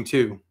packaging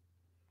too.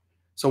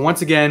 So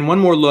once again, one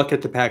more look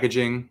at the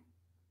packaging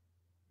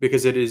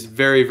because it is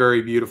very,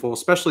 very beautiful,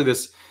 especially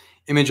this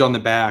image on the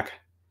back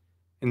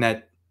and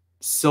that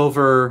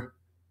silver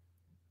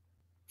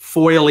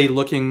foily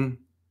looking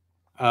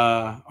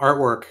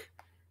artwork.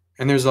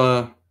 And there's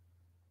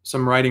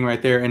some writing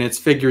right there, and it's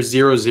figure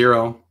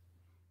 00.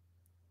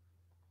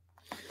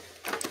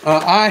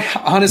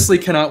 I honestly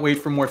cannot wait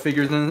for more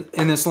figures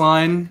in this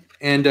line.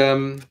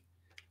 And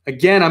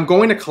again, I'm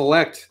going to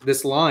collect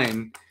this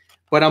line,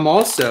 but I'm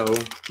also,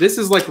 this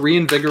is like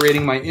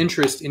reinvigorating my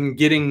interest in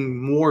getting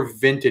more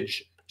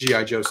vintage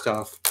G.I. Joe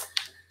stuff.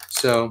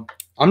 So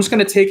I'm just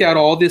going to take out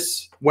all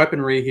this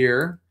weaponry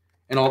here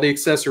and all the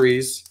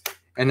accessories,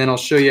 and then I'll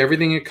show you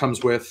everything it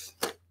comes with.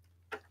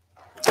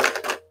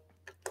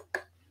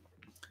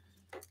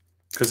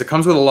 Because it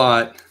comes with a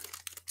lot.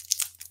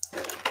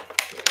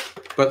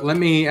 But let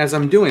me, as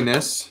I'm doing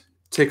this,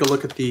 take a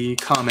look at the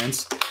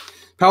comments.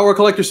 Power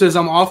Collector says,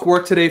 I'm off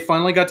work today.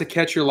 Finally got to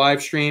catch your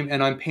live stream,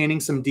 and I'm painting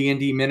some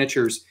D&D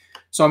miniatures.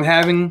 So I'm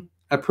having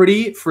a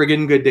pretty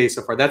friggin' good day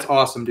so far. That's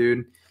awesome,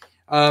 dude.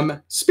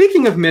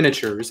 Speaking of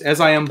miniatures, as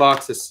I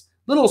unbox this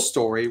little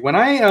story, when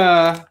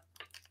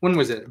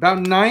was it?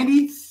 About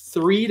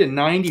 93 to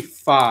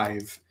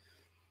 95.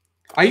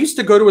 I used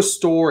to go to a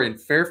store in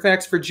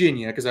Fairfax,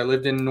 Virginia, because I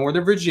lived in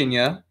Northern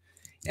Virginia,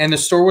 and the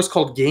store was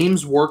called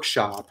Games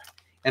Workshop.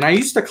 And I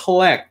used to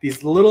collect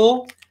these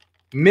little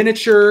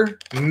miniature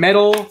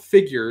metal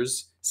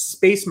figures,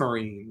 Space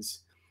Marines.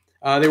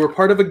 They were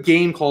part of a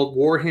game called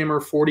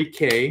Warhammer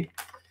 40K.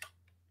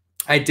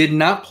 I did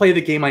not play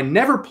the game. I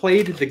never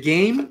played the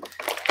game,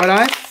 but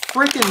I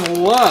freaking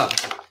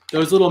loved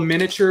those little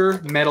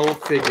miniature metal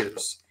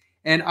figures.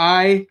 And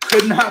I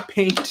could not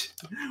paint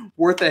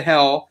worth a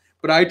hell,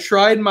 but I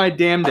tried my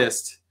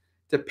damnedest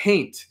to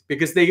paint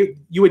because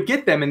you would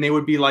get them and they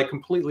would be like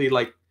completely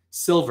like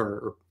silver,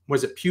 or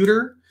was it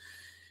pewter?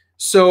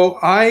 So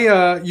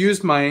I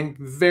used my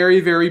very,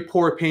 very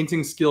poor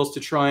painting skills to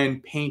try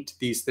and paint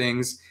these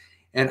things.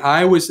 And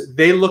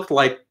they looked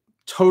like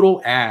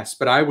total ass,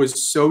 but I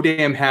was so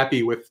damn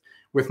happy with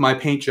my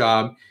paint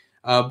job.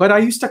 But I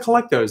used to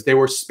collect those. They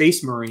were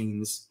Space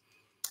Marines.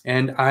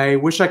 And I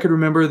wish I could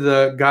remember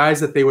the guys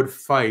that they would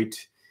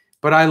fight.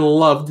 But I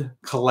loved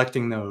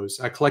collecting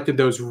those. I collected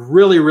those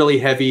really, really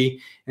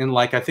heavy in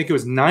like, I think it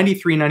was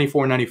 93,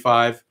 94,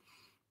 95.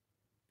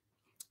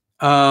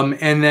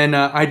 And then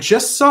I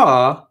just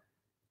saw,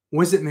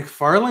 was it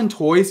McFarlane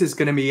Toys is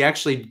going to be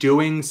actually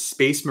doing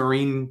Space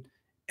Marine,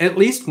 at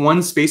least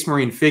one Space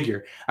Marine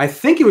figure. I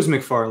think it was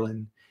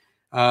McFarlane.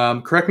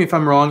 Correct me if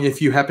I'm wrong,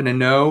 if you happen to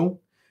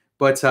know.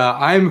 But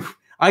I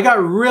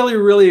got really,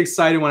 really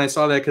excited when I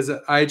saw that because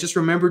I just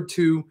remembered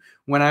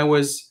when I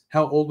was,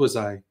 how old was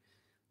I?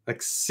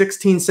 Like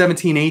 16,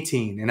 17,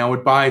 18. And I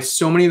would buy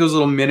so many of those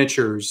little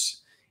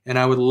miniatures. And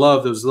I would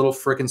love those little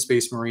frickin'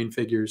 Space Marine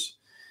figures.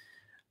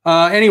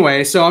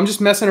 Anyway, so I'm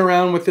just messing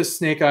around with this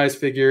Snake Eyes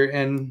figure.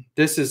 And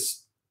this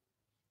is,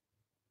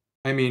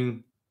 I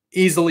mean,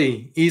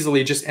 easily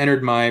just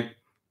entered my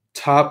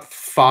top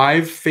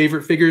 5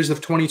 favorite figures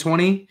of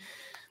 2020.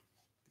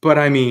 But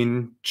I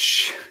mean,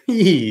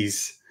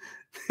 jeez.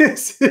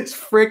 This is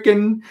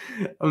frickin'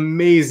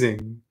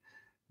 amazing.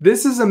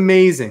 This is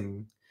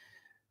amazing.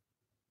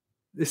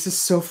 This is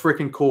so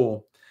freaking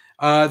cool.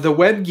 The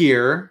web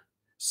gear.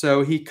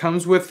 So he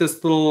comes with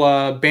this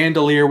little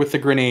bandolier with the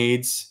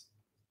grenades.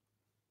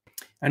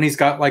 And he's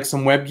got like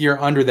some web gear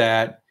under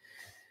that.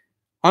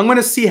 I'm going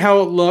to see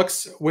how it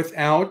looks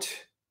without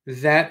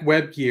that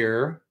web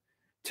gear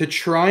to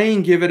try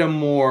and give it a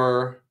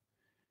more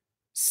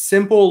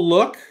simple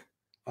look,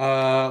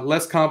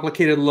 less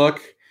complicated look,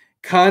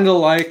 kind of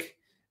like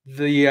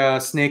the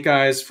Snake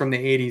Eyes from the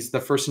 80s, the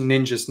first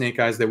Ninja Snake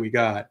Eyes that we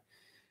got.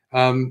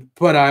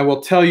 But I will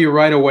tell you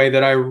right away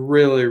that I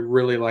really,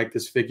 really like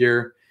this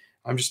figure.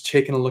 I'm just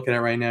taking a look at it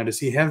right now. Does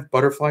he have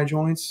butterfly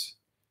joints?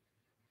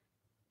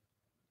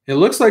 It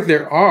looks like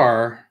there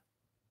are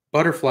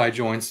butterfly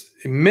joints.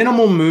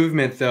 Minimal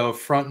movement, though,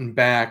 front and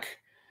back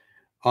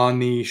on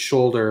the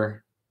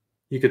shoulder.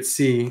 You could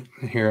see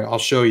here, I'll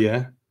show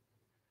you.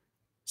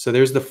 So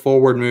there's the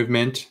forward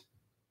movement.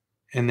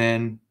 And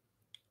then,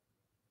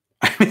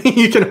 I mean,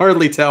 you can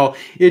hardly tell.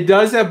 It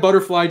does have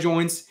butterfly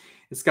joints.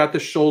 It's got the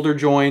shoulder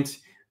joint,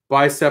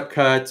 bicep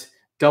cut,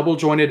 double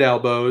jointed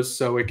elbows,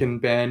 so it can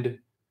bend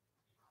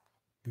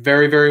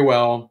very, very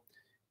well.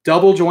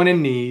 Double jointed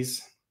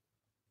knees.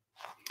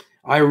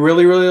 I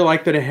really, really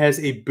like that it has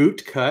a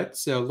boot cut.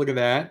 So look at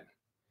that.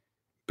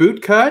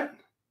 Boot cut,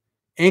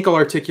 ankle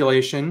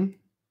articulation,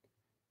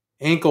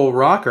 ankle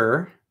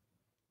rocker.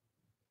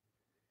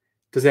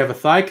 Does it have a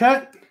thigh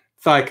cut?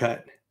 Thigh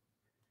cut.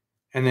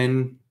 And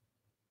then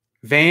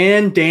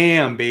Van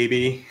Damme,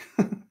 baby.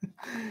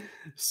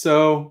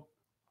 So,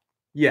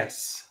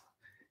 yes.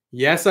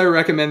 Yes, I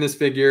recommend this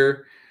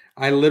figure.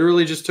 I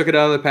literally just took it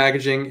out of the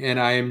packaging, and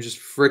I am just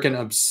freaking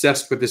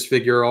obsessed with this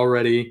figure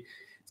already.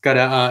 It's got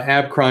a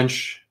ab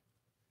crunch.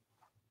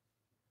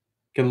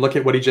 You can look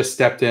at what he just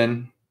stepped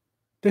in.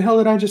 The hell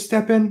did I just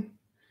step in?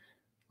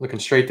 Looking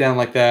straight down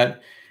like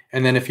that.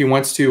 And then if he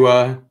wants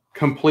to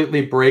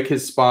completely break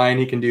his spine,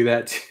 he can do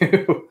that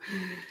too.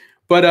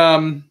 But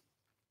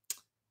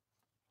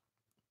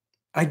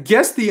I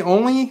guess the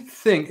only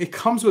thing, it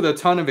comes with a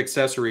ton of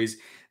accessories.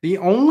 The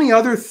only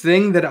other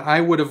thing that I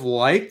would have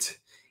liked,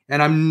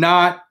 and I'm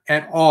not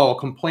at all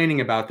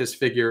complaining about this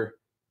figure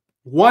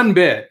one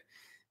bit,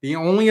 the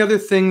only other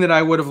thing that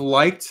I would have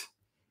liked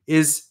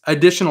is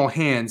additional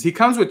hands. He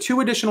comes with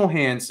 2 additional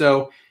hands.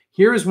 So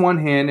here is one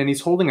hand, and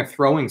he's holding a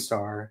throwing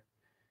star.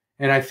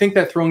 And I think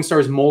that throwing star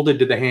is molded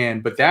to the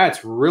hand, but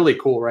that's really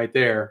cool right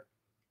there.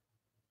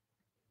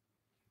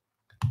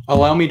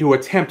 Allow me to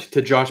attempt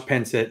to Josh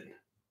Pence it.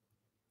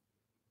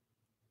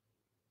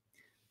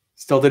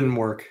 Still didn't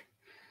work.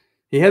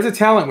 He has a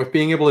talent with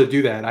being able to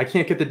do that. I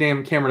can't get the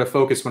damn camera to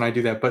focus when I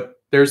do that,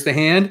 but there's the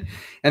hand.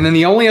 And then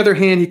the only other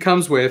hand he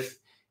comes with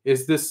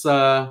is this, it's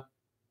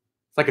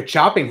like a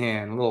chopping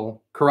hand, a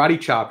little karate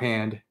chop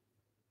hand.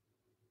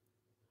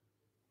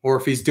 Or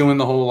if he's doing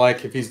the whole,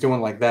 like, if he's doing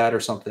like that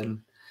or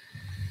something.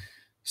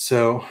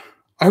 So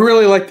I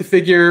really like the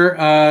figure.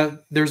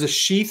 There's a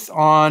sheath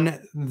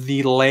on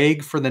the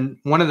leg for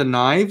one of the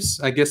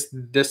knives. I guess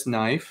this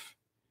knife.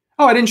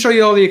 Oh, I didn't show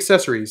you all the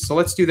accessories, so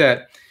let's do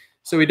that.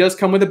 So he does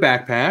come with a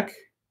backpack.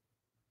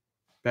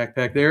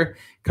 Backpack there.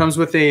 Comes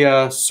with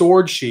a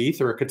sword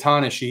sheath or a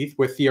katana sheath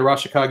with the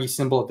Arashikage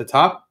symbol at the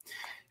top.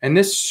 And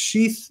this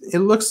sheath, it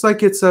looks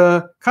like it's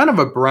a kind of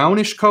a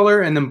brownish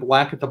color and then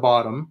black at the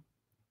bottom.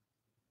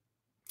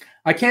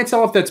 I can't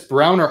tell if that's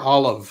brown or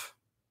olive.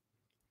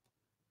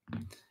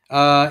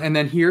 And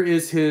then here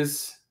is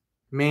his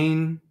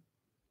main.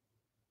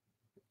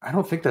 I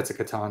don't think that's a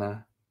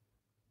katana.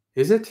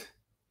 Is it?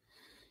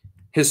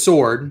 His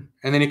sword.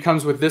 And then he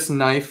comes with this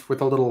knife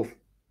with a little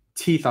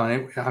teeth on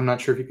it. I'm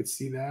not sure if you could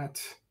see that.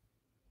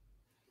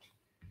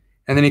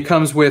 And then he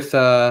comes with,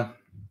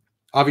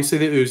 obviously,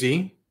 the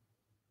Uzi.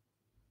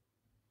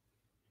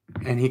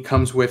 And he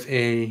comes with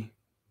a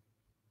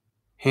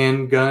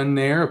handgun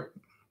there.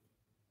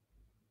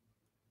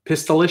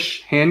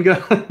 Pistolish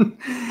handgun.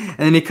 And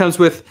then he comes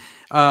with,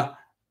 I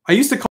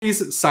used to call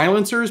these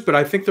silencers, but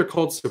I think they're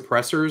called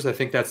suppressors. I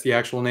think that's the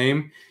actual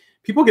name.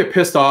 People get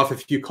pissed off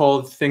if you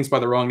call things by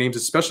the wrong names,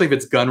 especially if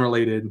it's gun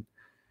related.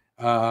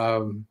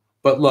 But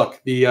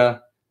look, the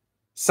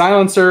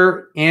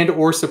silencer and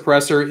or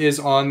suppressor is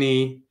on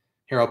the,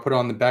 here, I'll put it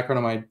on the background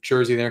of my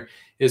jersey there,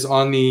 is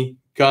on the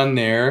gun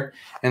there.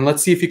 And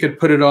let's see if you could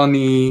put it on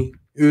the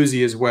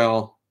Uzi as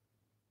well.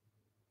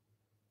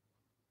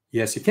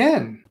 Yes, you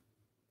can.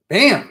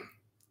 Bam.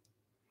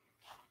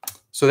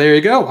 So there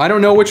you go. I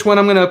don't know which one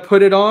I'm going to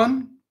put it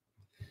on.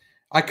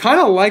 I kind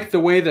of like the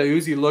way the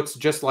Uzi looks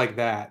just like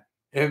that.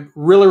 It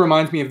really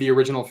reminds me of the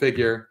original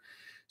figure.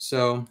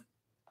 So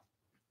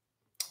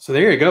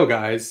there you go,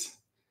 guys.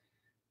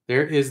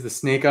 There is the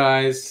Snake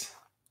Eyes.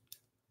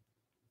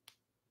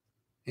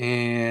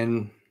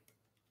 And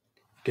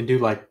you can do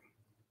like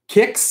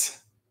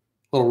kicks,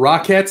 little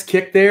rockets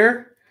kick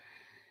there.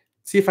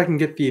 See if I can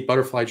get the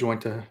butterfly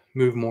joint to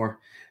move more.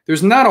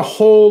 There's not a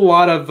whole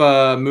lot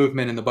of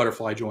movement in the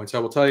butterfly joints, I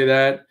will tell you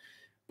that.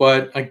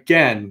 But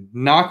again,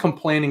 not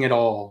complaining at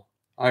all.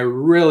 I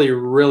really,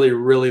 really,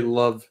 really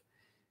love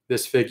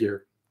this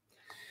figure.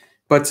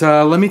 But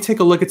let me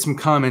take a look at some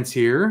comments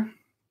here.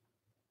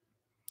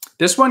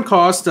 This one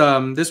cost,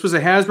 this was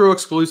a Hasbro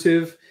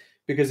exclusive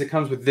because it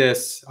comes with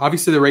this.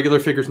 Obviously, the regular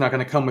figure is not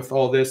going to come with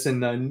all this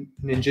and the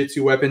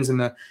ninjutsu weapons and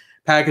the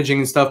packaging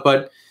and stuff.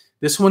 But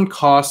this one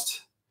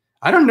cost,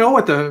 I don't know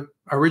what the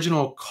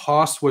original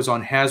cost was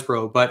on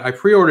Hasbro, but I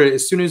pre-ordered it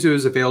as soon as it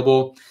was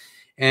available.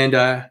 And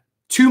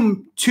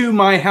to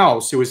my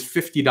house, it was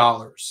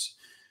 $50.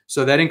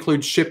 So that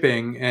includes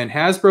shipping. And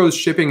Hasbro's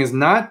shipping is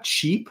not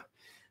cheap.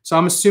 So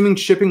I'm assuming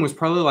shipping was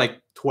probably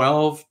like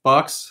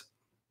 $12.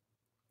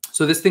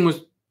 So this thing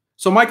was,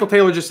 so Michael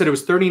Taylor just said it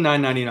was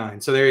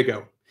 $39.99. So there you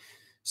go.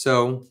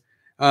 So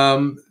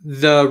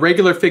the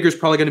regular figure is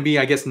probably going to be,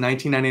 I guess,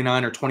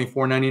 $19.99 or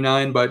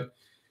 $24.99. But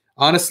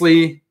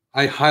honestly,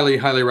 I highly,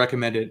 highly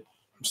recommend it.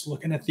 I'm just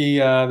looking at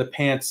the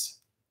pants.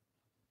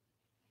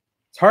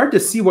 It's hard to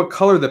see what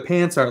color the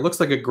pants are. It looks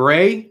like a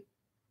gray.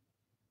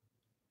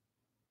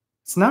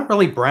 It's not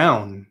really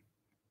brown.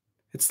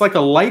 It's like a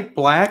light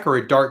black or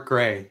a dark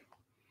gray.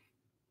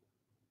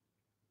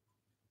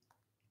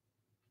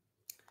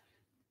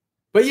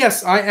 But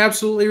yes, I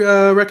absolutely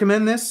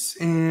recommend this.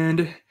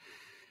 And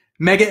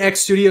Mega X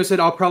Studio said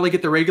I'll probably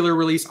get the regular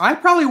release. I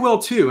probably will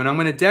too. And I'm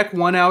going to deck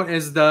one out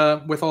as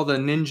with all the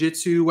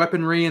ninjutsu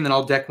weaponry, and then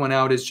I'll deck one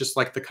out as just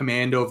like the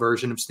commando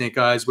version of Snake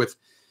Eyes with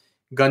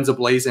guns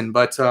ablazing.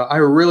 But I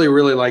really,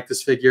 really like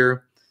this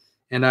figure.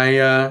 And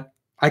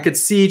I could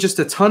see just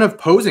a ton of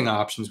posing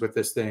options with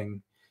this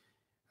thing,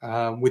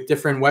 with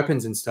different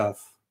weapons and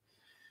stuff.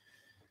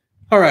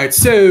 All right,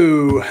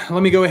 so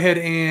let me go ahead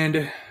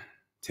and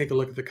take a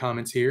look at the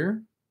comments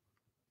here.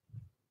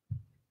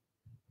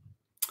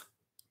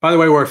 By the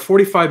way, we're at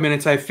 45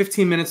 minutes. I have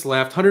 15 minutes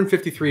left,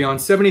 153 on,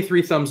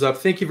 73 thumbs up.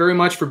 Thank you very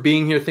much for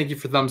being here. Thank you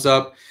for thumbs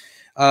up.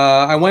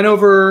 I went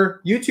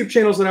over YouTube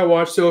channels that I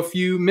watched. So if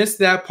you missed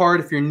that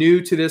part, if you're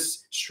new to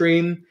this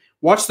stream,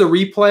 watch the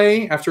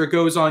replay after it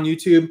goes on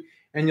YouTube,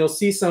 and you'll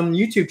see some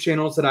YouTube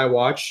channels that I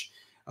watch.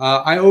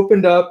 I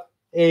opened up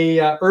a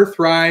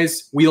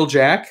Earthrise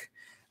Wheeljack.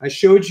 I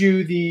showed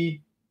you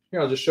the, here,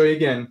 I'll just show you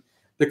again,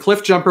 the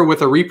Cliff Jumper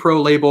with a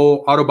Repro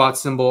label Autobot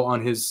symbol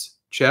on his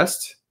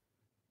chest,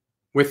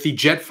 with the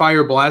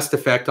Jetfire blast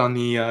effect on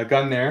the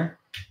gun there.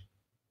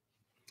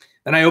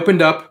 Then I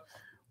opened up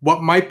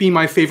what might be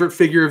my favorite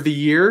figure of the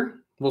year.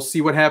 We'll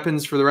see what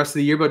happens for the rest of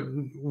the year, but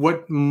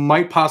what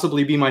might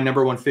possibly be my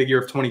 #1 figure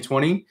of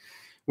 2020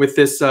 with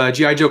this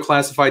G.I. Joe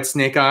Classified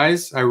Snake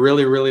Eyes. I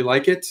really, really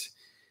like it.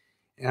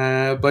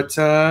 But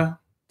there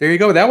you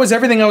go. That was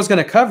everything I was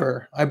going to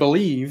cover, I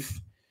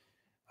believe.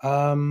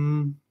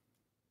 So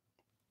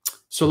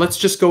let's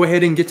just go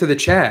ahead and get to the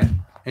chat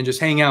and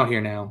just hang out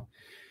here now.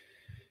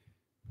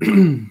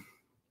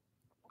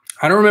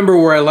 I don't remember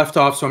where I left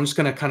off, so I'm just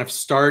going to kind of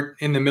start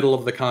in the middle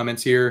of the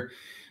comments here.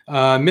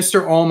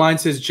 Mr. Allmine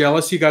says,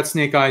 jealous you got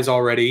Snake Eyes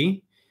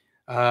already.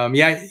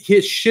 Yeah,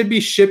 it should be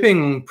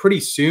shipping pretty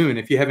soon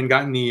if you haven't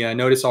gotten the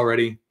notice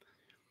already.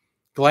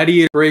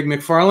 Gladiator Brig,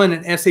 McFarlane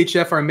and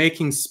SHF are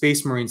making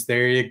Space Marines.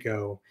 There you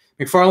go.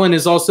 McFarlane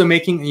is also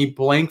making a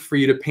blank for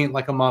you to paint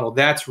like a model.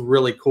 That's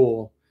really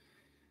cool.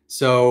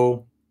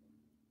 So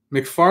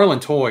McFarlane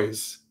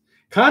Toys,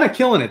 kind of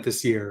killing it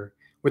this year.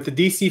 With the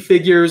DC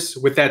figures,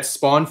 with that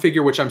Spawn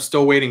figure, which I'm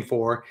still waiting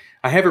for.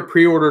 I have it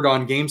pre-ordered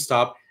on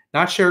GameStop.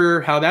 Not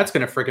sure how that's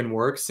going to freaking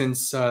work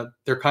since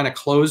they're kind of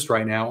closed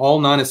right now. All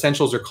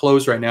non-essentials are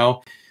closed right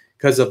now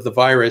because of the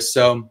virus.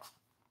 So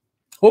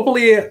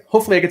hopefully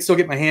I can still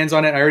get my hands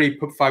on it. I already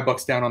put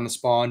 $5 down on the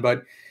Spawn,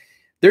 but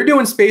they're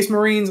doing Space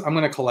Marines. I'm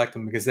going to collect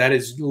them because that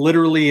is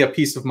literally a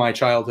piece of my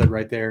childhood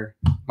right there.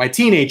 My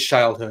teenage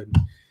childhood.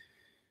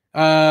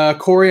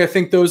 Corey, I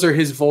think those are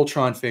his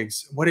Voltron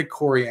figs. What did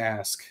Corey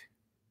ask?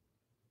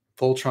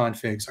 Voltron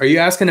figs. Are you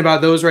asking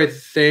about those right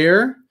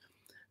there?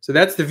 So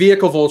that's the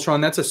vehicle Voltron.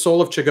 That's a Soul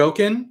of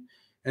Chogokin.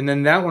 And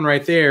then that one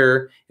right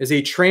there is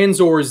a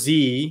Tranzor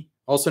Z,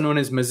 also known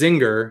as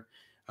Mazinger,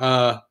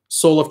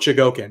 Soul of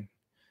Chogokin.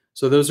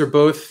 So those are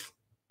both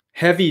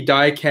heavy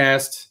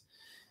die-cast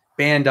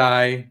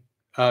Bandai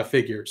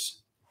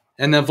figures.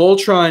 And the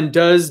Voltron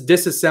does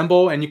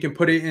disassemble, and you can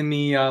put it in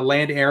the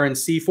land, air, and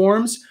sea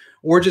forms,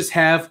 or just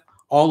have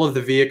all of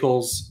the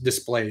vehicles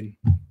displayed.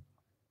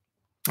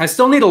 I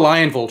still need a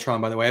Lion Voltron,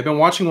 by the way. I've been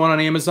watching one on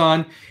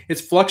Amazon. It's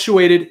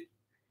fluctuated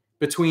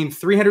between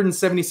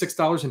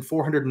 $376 and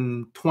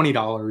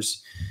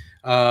 $420.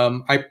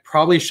 I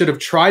probably should have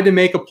tried to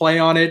make a play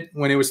on it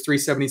when it was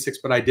 $376,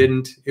 but I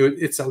didn't.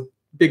 It's a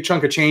big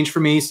chunk of change for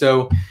me.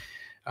 So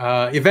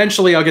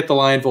eventually I'll get the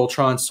Lion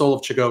Voltron, Soul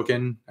of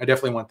Chogokin. I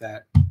definitely want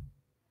that. I'm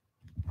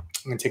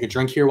going to take a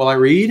drink here while I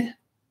read.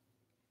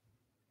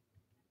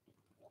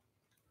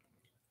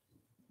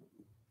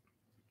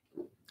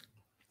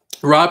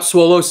 Rob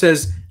Swallow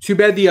says, too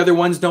bad the other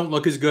ones don't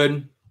look as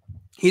good.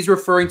 He's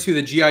referring to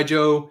the G.I.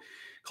 Joe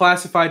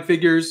classified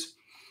figures.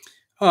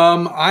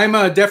 I'm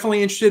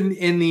definitely interested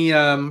in the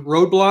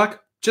Roadblock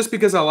just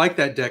because I like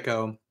that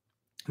deco.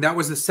 That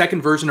was the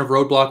second version of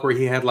Roadblock where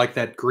he had like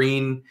that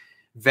green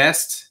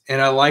vest,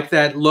 and I like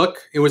that look.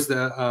 It was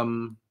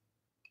the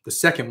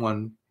second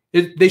one.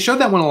 They showed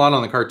that one a lot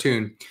on the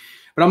cartoon,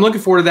 but I'm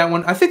looking forward to that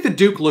one. I think the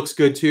Duke looks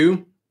good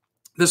too.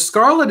 The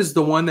Scarlet is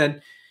the one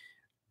that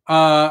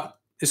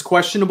is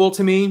questionable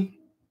to me.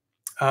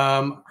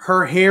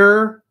 Her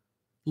hair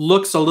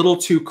looks a little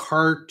too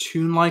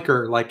cartoon-like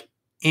or like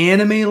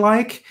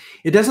anime-like.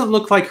 It doesn't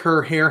look like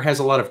her hair has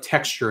a lot of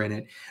texture in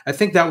it. I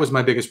think that was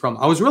my biggest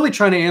problem. I was really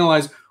trying to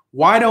analyze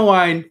why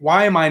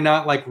am I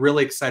not like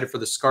really excited for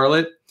the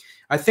Scarlet?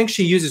 I think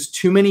she uses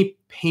too many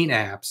paint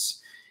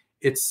apps.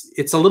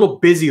 It's a little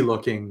busy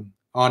looking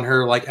on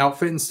her like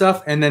outfit and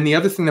stuff. And then the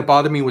other thing that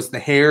bothered me was the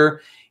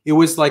hair. It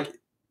was like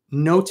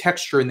no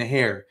texture in the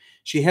hair.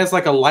 She has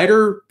like a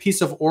lighter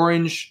piece of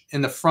orange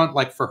in the front,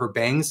 like for her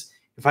bangs,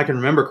 if I can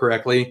remember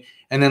correctly,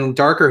 and then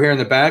darker hair in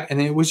the back. And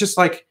it was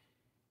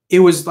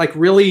like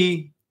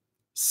really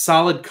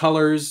solid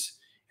colors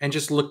and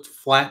just looked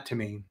flat to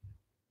me.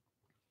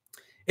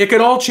 It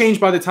could all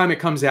change by the time it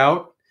comes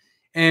out.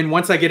 And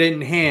once I get it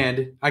in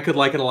hand, I could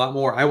like it a lot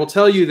more. I will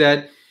tell you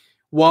that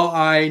while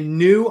I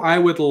knew I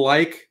would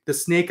like the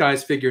Snake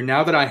Eyes figure,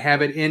 now that I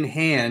have it in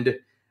hand,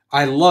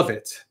 I love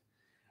it.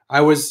 I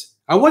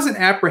wasn't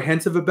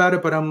apprehensive about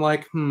it, but I'm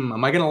like,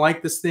 am I going to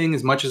like this thing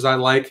as much as I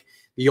like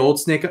the old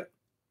Snake?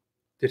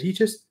 Did he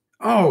just?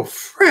 Oh,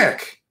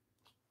 frick.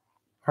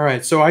 All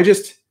right, so I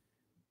just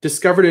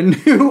discovered a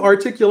new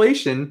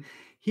articulation.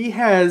 He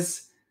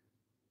has,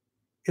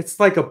 it's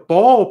like a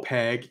ball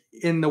peg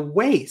in the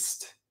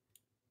waist.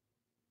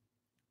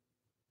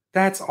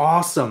 That's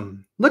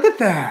awesome. Look at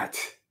that.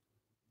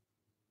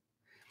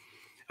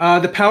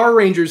 The Power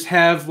Rangers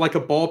have like a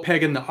ball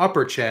peg in the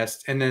upper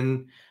chest, and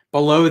then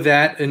below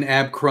that, an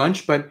ab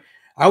crunch. But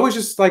I was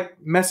just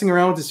like messing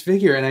around with this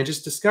figure, and I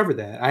just discovered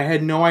that. I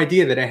had no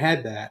idea that I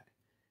had that.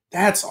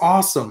 That's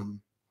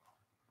awesome.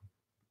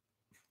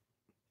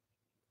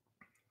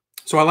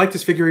 So I like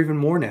this figure even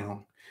more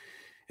now,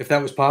 if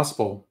that was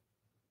possible.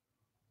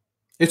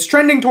 It's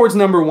trending towards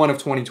 #1 of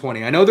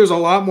 2020. I know there's a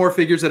lot more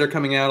figures that are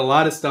coming out, a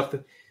lot of stuff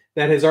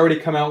that has already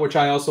come out, which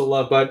I also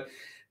love, but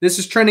this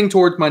is trending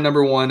towards my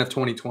 #1 of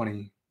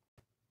 2020.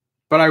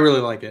 But I really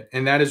like it,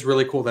 and that is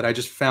really cool that I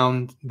just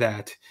found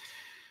that.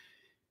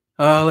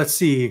 Let's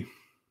see.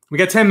 We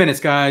got 10 minutes,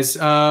 guys.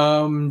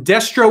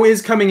 Destro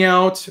is coming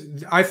out.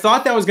 I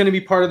thought that was going to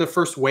be part of the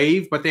first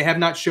wave, but they have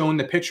not shown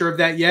the picture of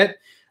that yet.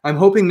 I'm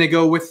hoping they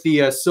go with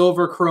the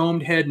silver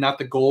chromed head, not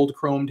the gold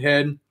chromed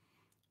head.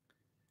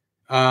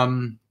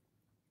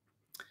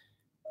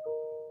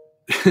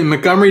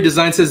 Montgomery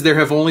Design says there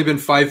have only been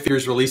 5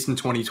 figures released in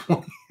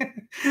 2020.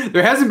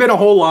 There hasn't been a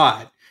whole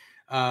lot,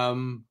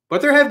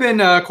 but there have been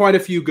quite a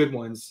few good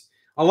ones.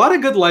 A lot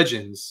of good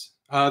legends.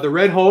 The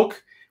Red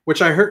Hulk,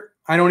 which I heard.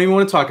 I don't even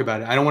want to talk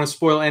about it. I don't want to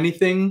spoil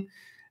anything.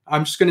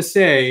 I'm just going to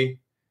say,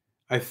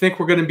 I think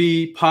we're going to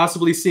be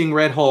possibly seeing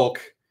Red Hulk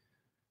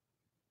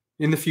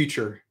in the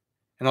future,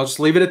 and I'll just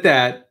leave it at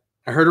that.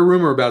 I heard a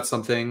rumor about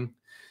something.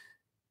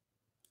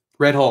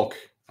 Red Hulk.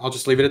 I'll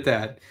just leave it at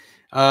that.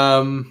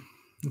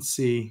 Let's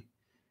see.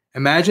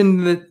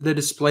 Imagine the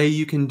display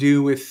you can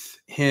do with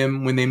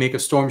him when they make a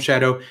Storm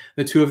Shadow.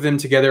 The two of them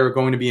together are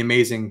going to be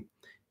amazing.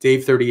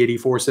 Dave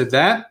 3084 said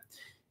that.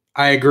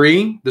 I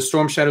agree. The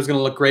Storm Shadow is going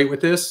to look great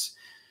with this.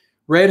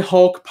 Red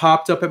Hulk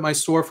popped up at my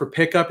store for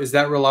pickup. Is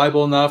that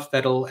reliable enough that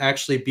it'll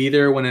actually be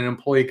there when an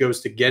employee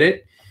goes to get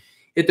it?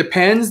 It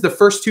depends. The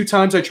first 2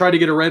 times I tried to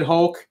get a Red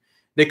Hulk,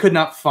 they could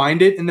not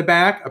find it in the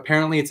back.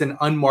 Apparently, it's an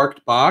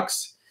unmarked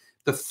box.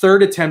 The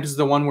 3rd attempt is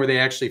the one where they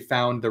actually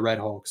found the Red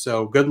Hulk.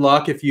 So good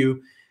luck if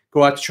you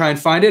go out to try and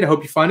find it. I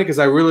hope you find it because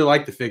I really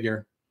like the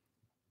figure.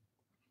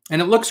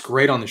 And it looks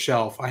great on the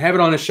shelf. I have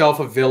it on a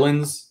shelf of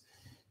villains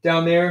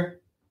down there.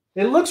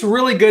 It looks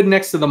really good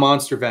next to the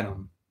Monster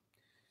Venom.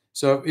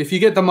 So if you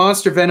get the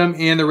Monster Venom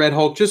and the Red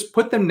Hulk, just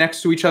put them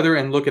next to each other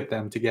and look at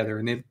them together.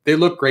 And they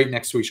look great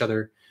next to each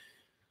other.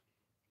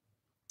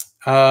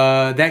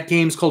 That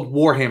game's called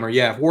Warhammer.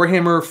 Yeah,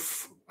 Warhammer,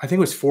 I think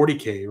it was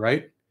 40K,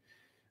 right?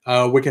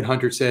 Wicked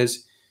Hunter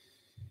says,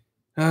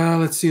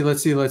 let's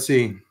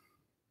see.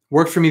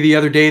 Worked for me the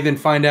other day, then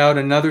find out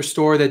another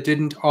store that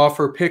didn't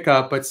offer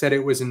pickup but said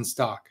it was in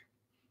stock.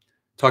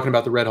 Talking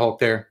about the Red Hulk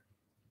there.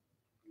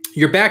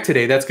 You're back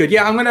today. That's good.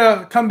 Yeah, I'm going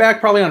to come back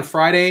probably on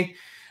Friday.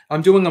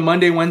 I'm doing a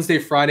Monday, Wednesday,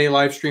 Friday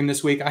live stream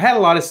this week. I had a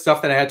lot of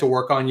stuff that I had to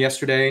work on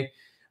yesterday.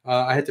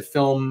 I had to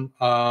film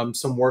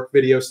some work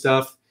video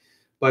stuff.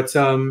 But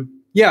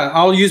yeah,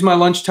 I'll use my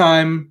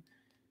lunchtime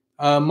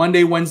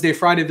Monday, Wednesday,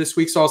 Friday this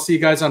week. So I'll see you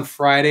guys on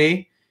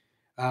Friday.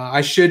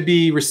 I should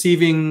be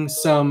receiving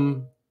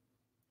some,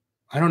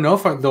 I don't know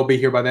if they'll be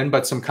here by then,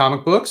 but some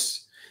comic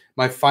books.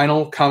 My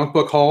final comic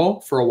book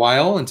haul for a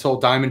while until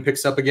Diamond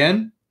picks up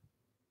again.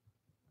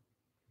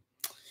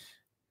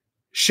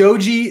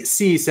 Shoji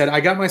C said, I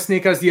got my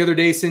Snake Eyes the other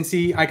day,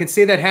 Cincy. I can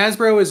say that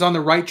Hasbro is on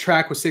the right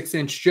track with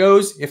 6-inch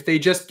Joes if they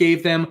just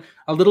gave them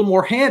a little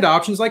more hand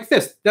options like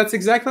this. That's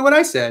exactly what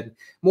I said.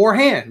 More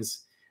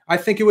hands. I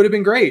think it would have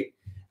been great.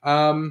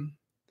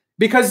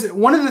 Because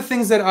one of the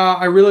things that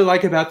I really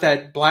like about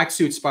that black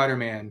suit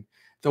Spider-Man,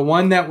 the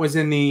one that was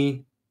in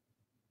the,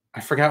 I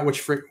forgot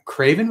which,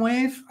 Craven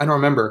Wave? I don't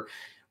remember.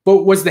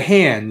 But was the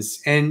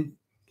hands. And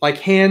like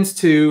hands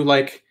to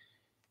like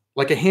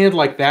a hand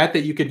like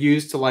that you could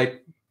use to like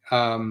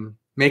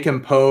make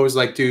him pose,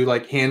 like do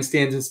like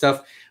handstands and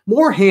stuff.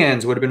 More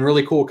hands would have been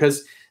really cool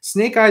because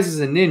Snake Eyes is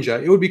a ninja.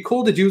 It would be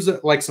cool to do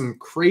like some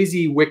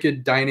crazy,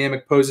 wicked,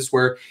 dynamic poses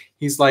where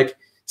he's like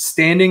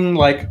standing,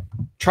 like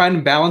trying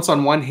to balance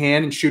on one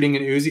hand and shooting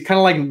an Uzi, kind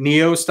of like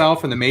Neo style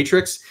from the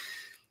Matrix.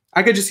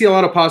 I could just see a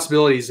lot of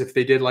possibilities if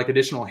they did like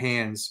additional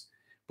hands,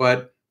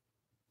 but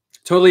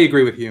totally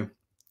agree with you.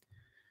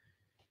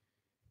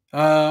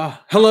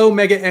 Hello,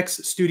 Mega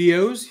X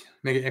Studios.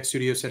 Mega X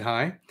Studios said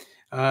hi.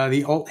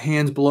 The alt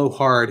hands blow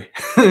hard.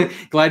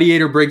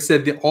 Gladiator Briggs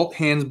said the alt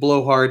hands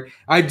blow hard.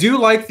 I do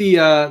like the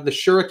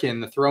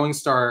shuriken, the throwing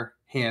star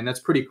hand. That's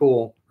pretty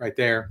cool right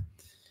there.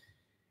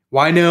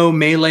 Why no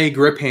melee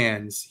grip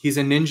hands? He's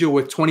a ninja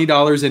with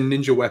 $20 in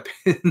ninja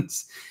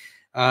weapons.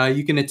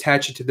 You can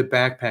attach it to the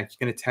backpack. You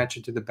can attach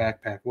it to the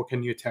backpack. What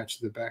can you attach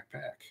to the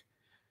backpack?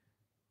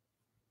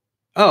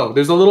 Oh,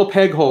 there's a little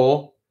peg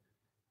hole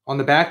on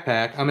the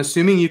backpack. I'm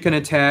assuming you can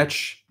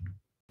attach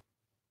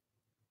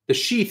the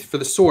sheath for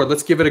the sword.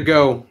 Let's give it a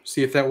go.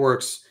 See if that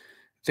works.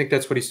 I think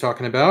that's what he's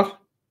talking about.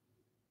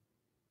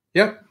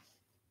 Yep.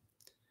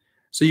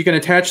 So you can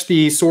attach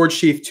the sword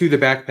sheath to the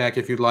backpack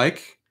if you'd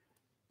like.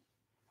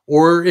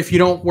 Or if you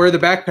don't wear the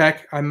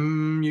backpack,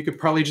 you could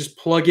probably just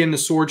plug in the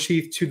sword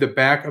sheath to the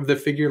back of the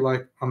figure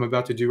like I'm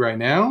about to do right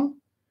now.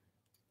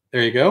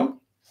 There you go.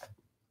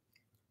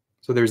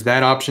 So there's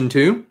that option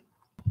too.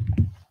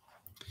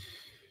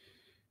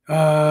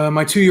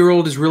 My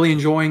 2-year-old is really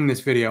enjoying this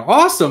video.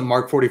 Awesome,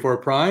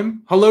 Mark44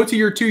 Prime. Hello to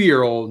your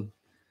 2-year-old.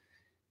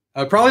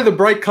 Probably the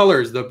bright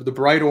colors, the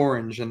bright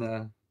orange and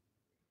the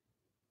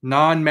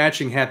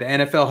non-matching hat, the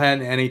NFL hat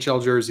and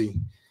NHL jersey.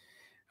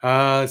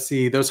 Let's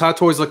see. Those Hot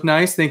Toys look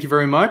nice. Thank you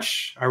very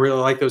much. I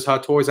really like those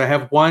Hot Toys. I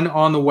have one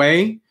on the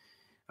way.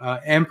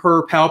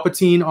 Emperor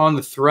Palpatine on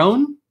the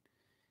throne.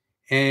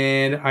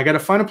 And I got to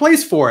find a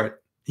place for it.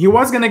 He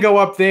was going to go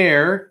up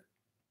there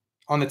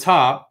on the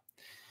top.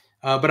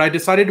 But I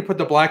decided to put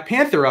the Black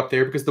Panther up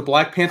there because the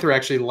Black Panther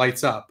actually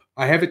lights up.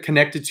 I have it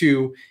connected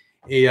to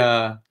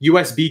a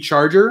USB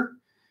charger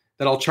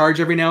that I'll charge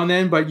every now and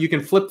then, but you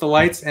can flip the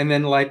lights and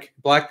then like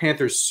Black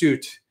Panther's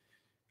suit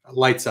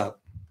lights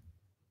up.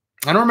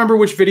 I don't remember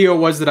which video it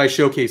was that I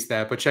showcased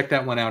that, but check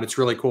that one out. It's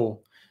really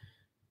cool.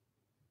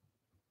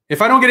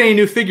 If I don't get any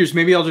new figures,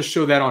 maybe I'll just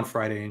show that on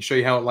Friday and show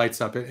you how it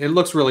lights up. It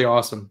looks really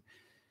awesome.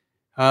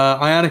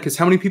 Ionicus,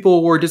 how many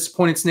people were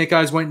disappointed Snake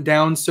Eyes went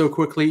down so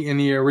quickly in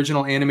the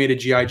original animated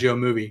G.I. Joe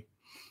movie?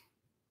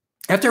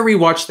 I have to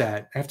rewatch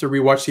that. I have to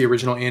rewatch the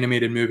original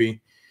animated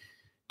movie.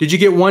 Did you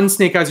get one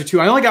Snake Eyes or two?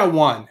 I only got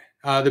one.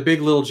 The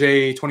Big Little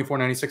J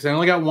 2496. I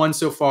only got one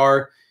so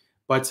far,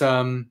 but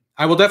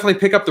I will definitely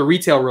pick up the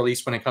retail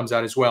release when it comes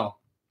out as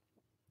well.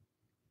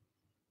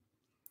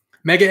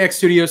 Mega X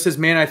Studio says,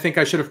 man, I think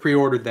I should have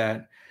pre-ordered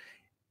that.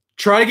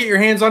 Try to get your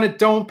hands on it.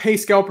 Don't pay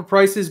scalper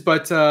prices,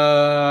 but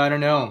I don't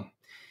know.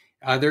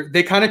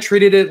 They kind of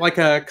treated it like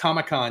a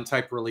Comic-Con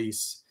type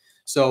release.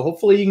 So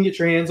hopefully you can get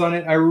your hands on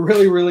it. I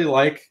really, really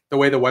like the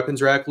way the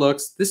weapons rack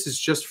looks. This is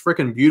just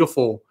freaking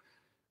beautiful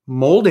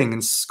molding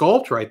and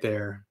sculpt right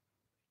there.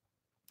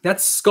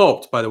 That's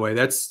sculpt, by the way.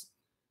 That's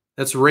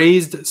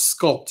raised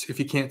sculpt, if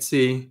you can't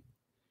see.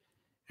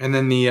 And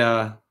then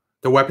the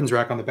weapons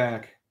rack on the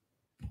back.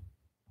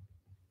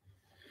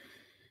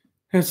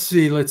 Let's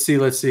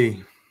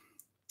see.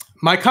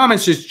 My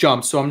comments just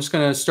jumped, so I'm just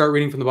going to start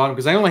reading from the bottom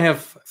because I only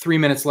have 3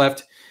 minutes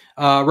left.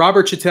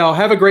 Robert Chattel,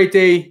 have a great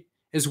day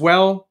as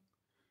well.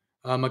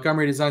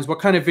 Montgomery Designs, what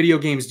kind of video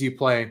games do you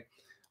play?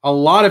 A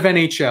lot of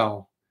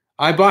NHL.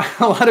 I buy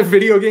a lot of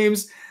video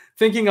games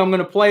thinking I'm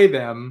going to play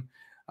them,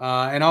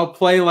 and I'll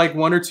play like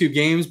 1 or 2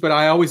 games, but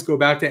I always go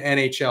back to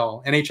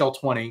NHL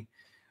 20.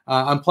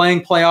 I'm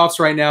playing playoffs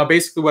right now.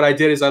 Basically what I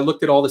did is I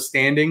looked at all the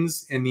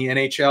standings in the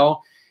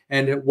NHL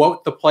and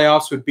what the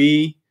playoffs would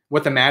be,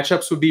 what the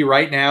matchups would be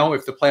right now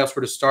if the playoffs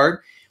were to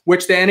start,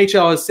 which the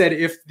NHL has said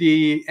if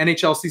the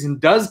NHL season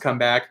does come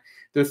back,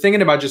 they're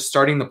thinking about just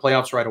starting the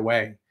playoffs right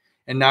away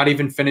and not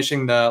even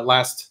finishing the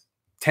last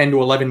 10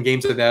 to 11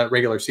 games of that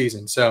regular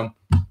season. So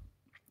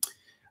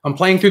I'm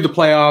playing through the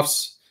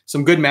playoffs,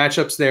 some good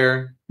matchups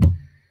there.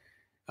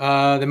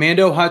 The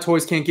Mando Hot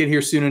Toys can't get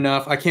here soon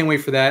enough. I can't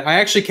wait for that. I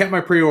actually kept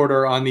my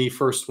pre-order on the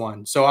first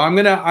one. So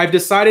I've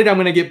decided I'm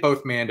going to get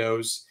both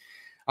Mandos.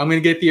 I'm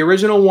going to get the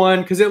original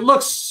one because it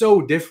looks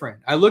so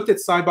different. I looked at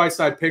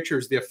side-by-side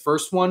pictures. The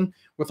first one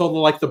with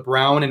all the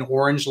brown and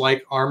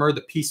orange-like armor,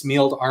 the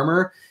piecemealed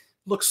armor,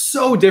 looks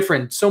so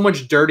different, so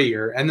much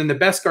dirtier. And then the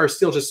Beskar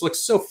steel just looks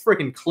so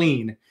freaking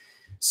clean.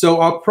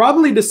 So I'll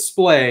probably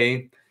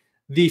display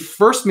the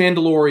first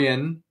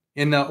Mandalorian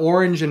in the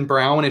orange and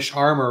brownish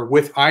armor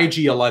with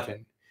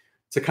IG-11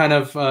 to kind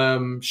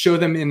of show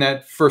them in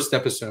that first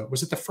episode.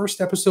 Was it the first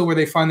episode where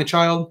they find the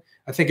child?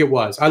 I think it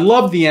was. I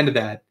love the end of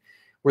that,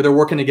 where they're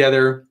working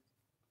together.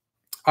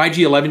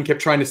 IG-11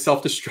 kept trying to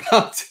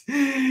self-destruct,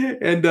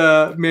 and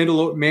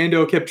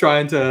Mando kept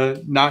trying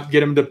to not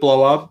get him to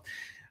blow up.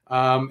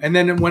 And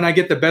then when I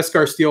get the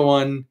Beskar Steel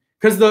one,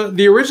 because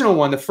the original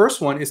one, the first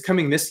one, is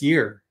coming this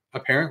year,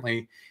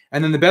 apparently.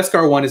 And then the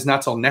Beskar one is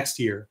not till next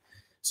year.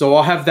 So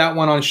I'll have that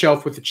one on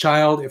shelf with the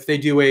child. If they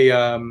do a,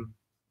 I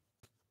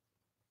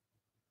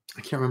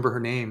can't remember her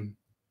name.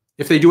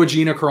 If they do a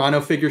Gina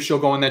Carano figure, she'll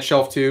go on that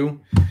shelf too.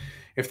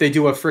 If they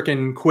do a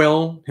freaking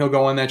Quill, he'll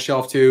go on that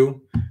shelf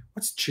too.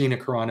 What's Gina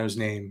Carano's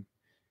name?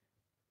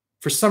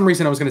 For some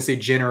reason, I was going to say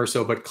Jenna or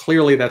so, but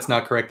clearly that's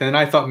not correct. And then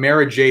I thought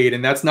Mara Jade,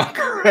 and that's not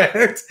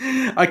correct.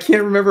 I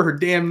can't remember her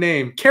damn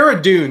name. Cara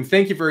Dune.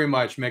 Thank you very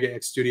much, Mega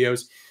X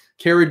Studios.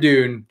 Cara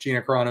Dune,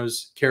 Gina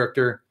Carano's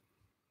character.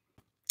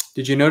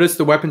 Did you notice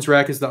the weapons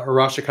rack is the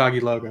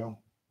Arashikage logo?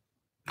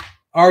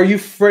 Are you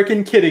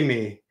freaking kidding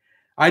me?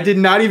 I did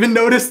not even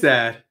notice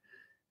that.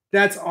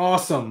 That's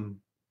awesome.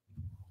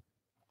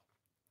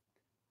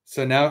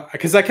 So now,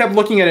 because I kept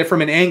looking at it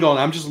from an angle, and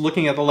I'm just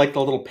looking at the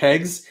little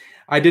pegs.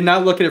 I did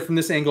not look at it from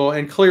this angle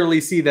and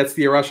clearly see that's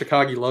the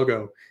Arashikage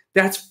logo.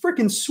 That's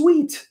freaking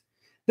sweet.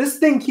 This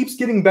thing keeps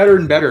getting better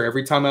and better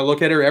every time I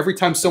look at it, every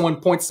time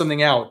someone points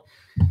something out.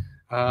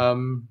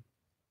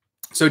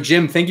 So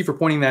Jim, thank you for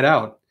pointing that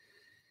out.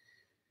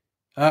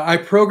 I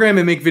program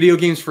and make video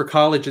games for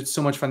college. It's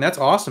so much fun. That's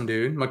awesome,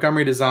 dude.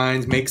 Montgomery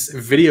Designs makes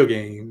video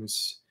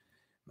games.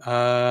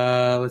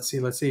 Let's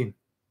see.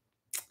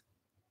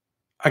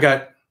 I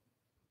got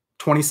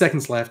 20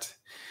 seconds left.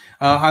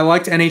 I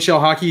liked NHL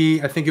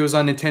hockey. I think it was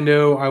on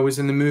Nintendo. I was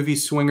in the movie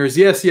Swingers.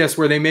 Yes,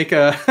 where they make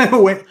a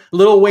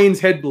Little Wayne's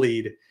head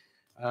bleed.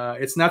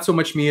 It's not so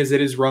much me as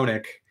it is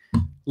Ronik.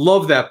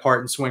 Love that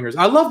part in Swingers.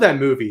 I love that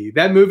movie.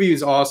 That movie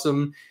is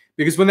awesome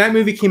because when that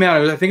movie came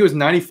out, I think it was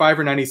 95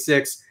 or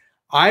 96.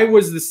 I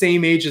was the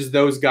same age as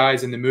those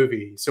guys in the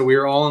movie. So we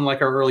were all in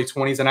like our early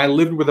 20s, and I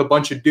lived with a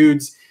bunch of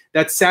dudes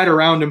that sat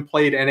around and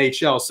played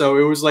NHL. So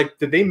it was like,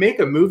 did they make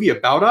a movie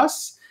about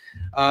us?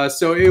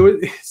 So it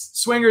was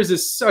Swingers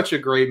is such a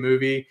great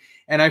movie,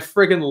 and I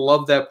friggin'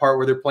 love that part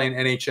where they're playing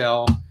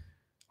NHL.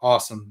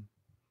 Awesome.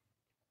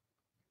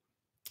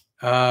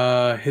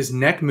 His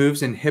neck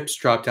moves and hips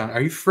drop down.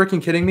 Are you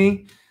freaking kidding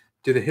me?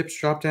 Do the hips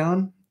drop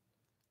down?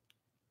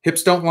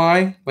 Hips don't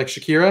lie, like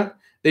Shakira?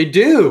 They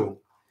do.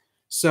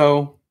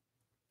 So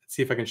let's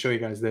see if I can show you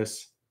guys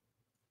this.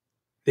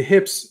 The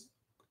hips,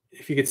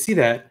 if you could see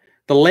that,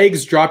 the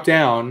legs drop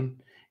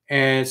down,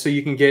 and so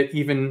you can get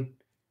even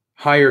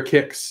higher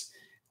kicks.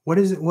 What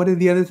is it? What did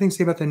the other things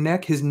say about the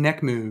neck? His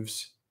neck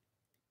moves.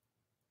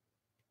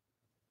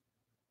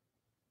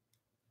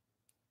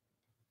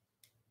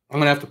 I'm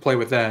gonna have to play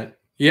with that.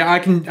 Yeah, I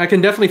can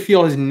definitely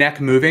feel his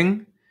neck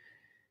moving,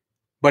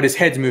 but his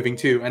head's moving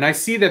too. And I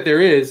see that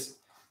there's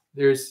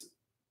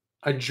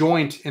a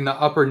joint in the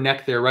upper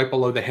neck there, right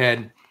below the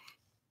head.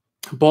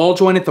 Ball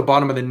joint at the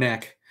bottom of the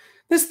neck.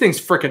 This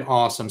thing's freaking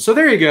awesome. So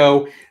there you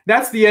go.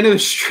 That's the end of the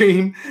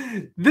stream.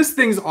 This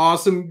thing's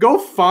awesome. Go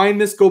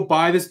find this. Go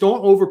buy this.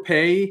 Don't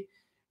overpay.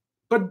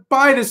 But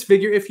buy this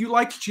figure. If you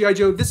like G.I.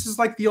 Joe, this is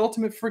like the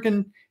ultimate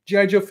freaking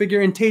G.I. Joe figure.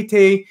 And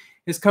Tay-Tay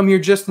has come here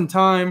just in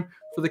time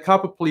for the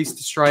cop of police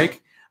to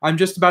strike. I'm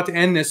just about to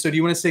end this. So do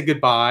you want to say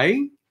goodbye?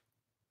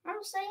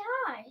 I'll say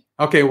hi.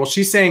 Okay, well,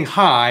 she's saying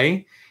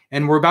hi.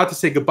 And we're about to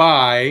say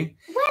goodbye.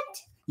 What?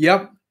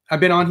 Yep. I've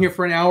been on here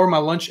for an hour. My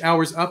lunch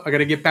hour's up. I got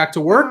to get back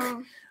to work.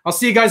 I'll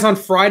see you guys on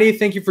Friday.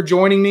 Thank you for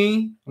joining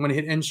me. I'm going to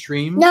hit end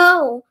stream.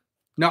 No.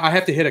 No, I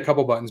have to hit a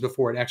couple buttons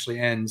before it actually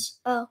ends.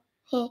 Oh.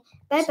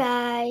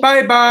 Bye-bye.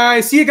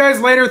 Bye-bye. See you guys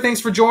later. Thanks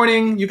for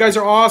joining. You guys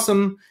are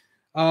awesome.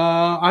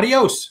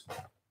 Adios.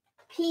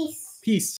 Peace. Peace.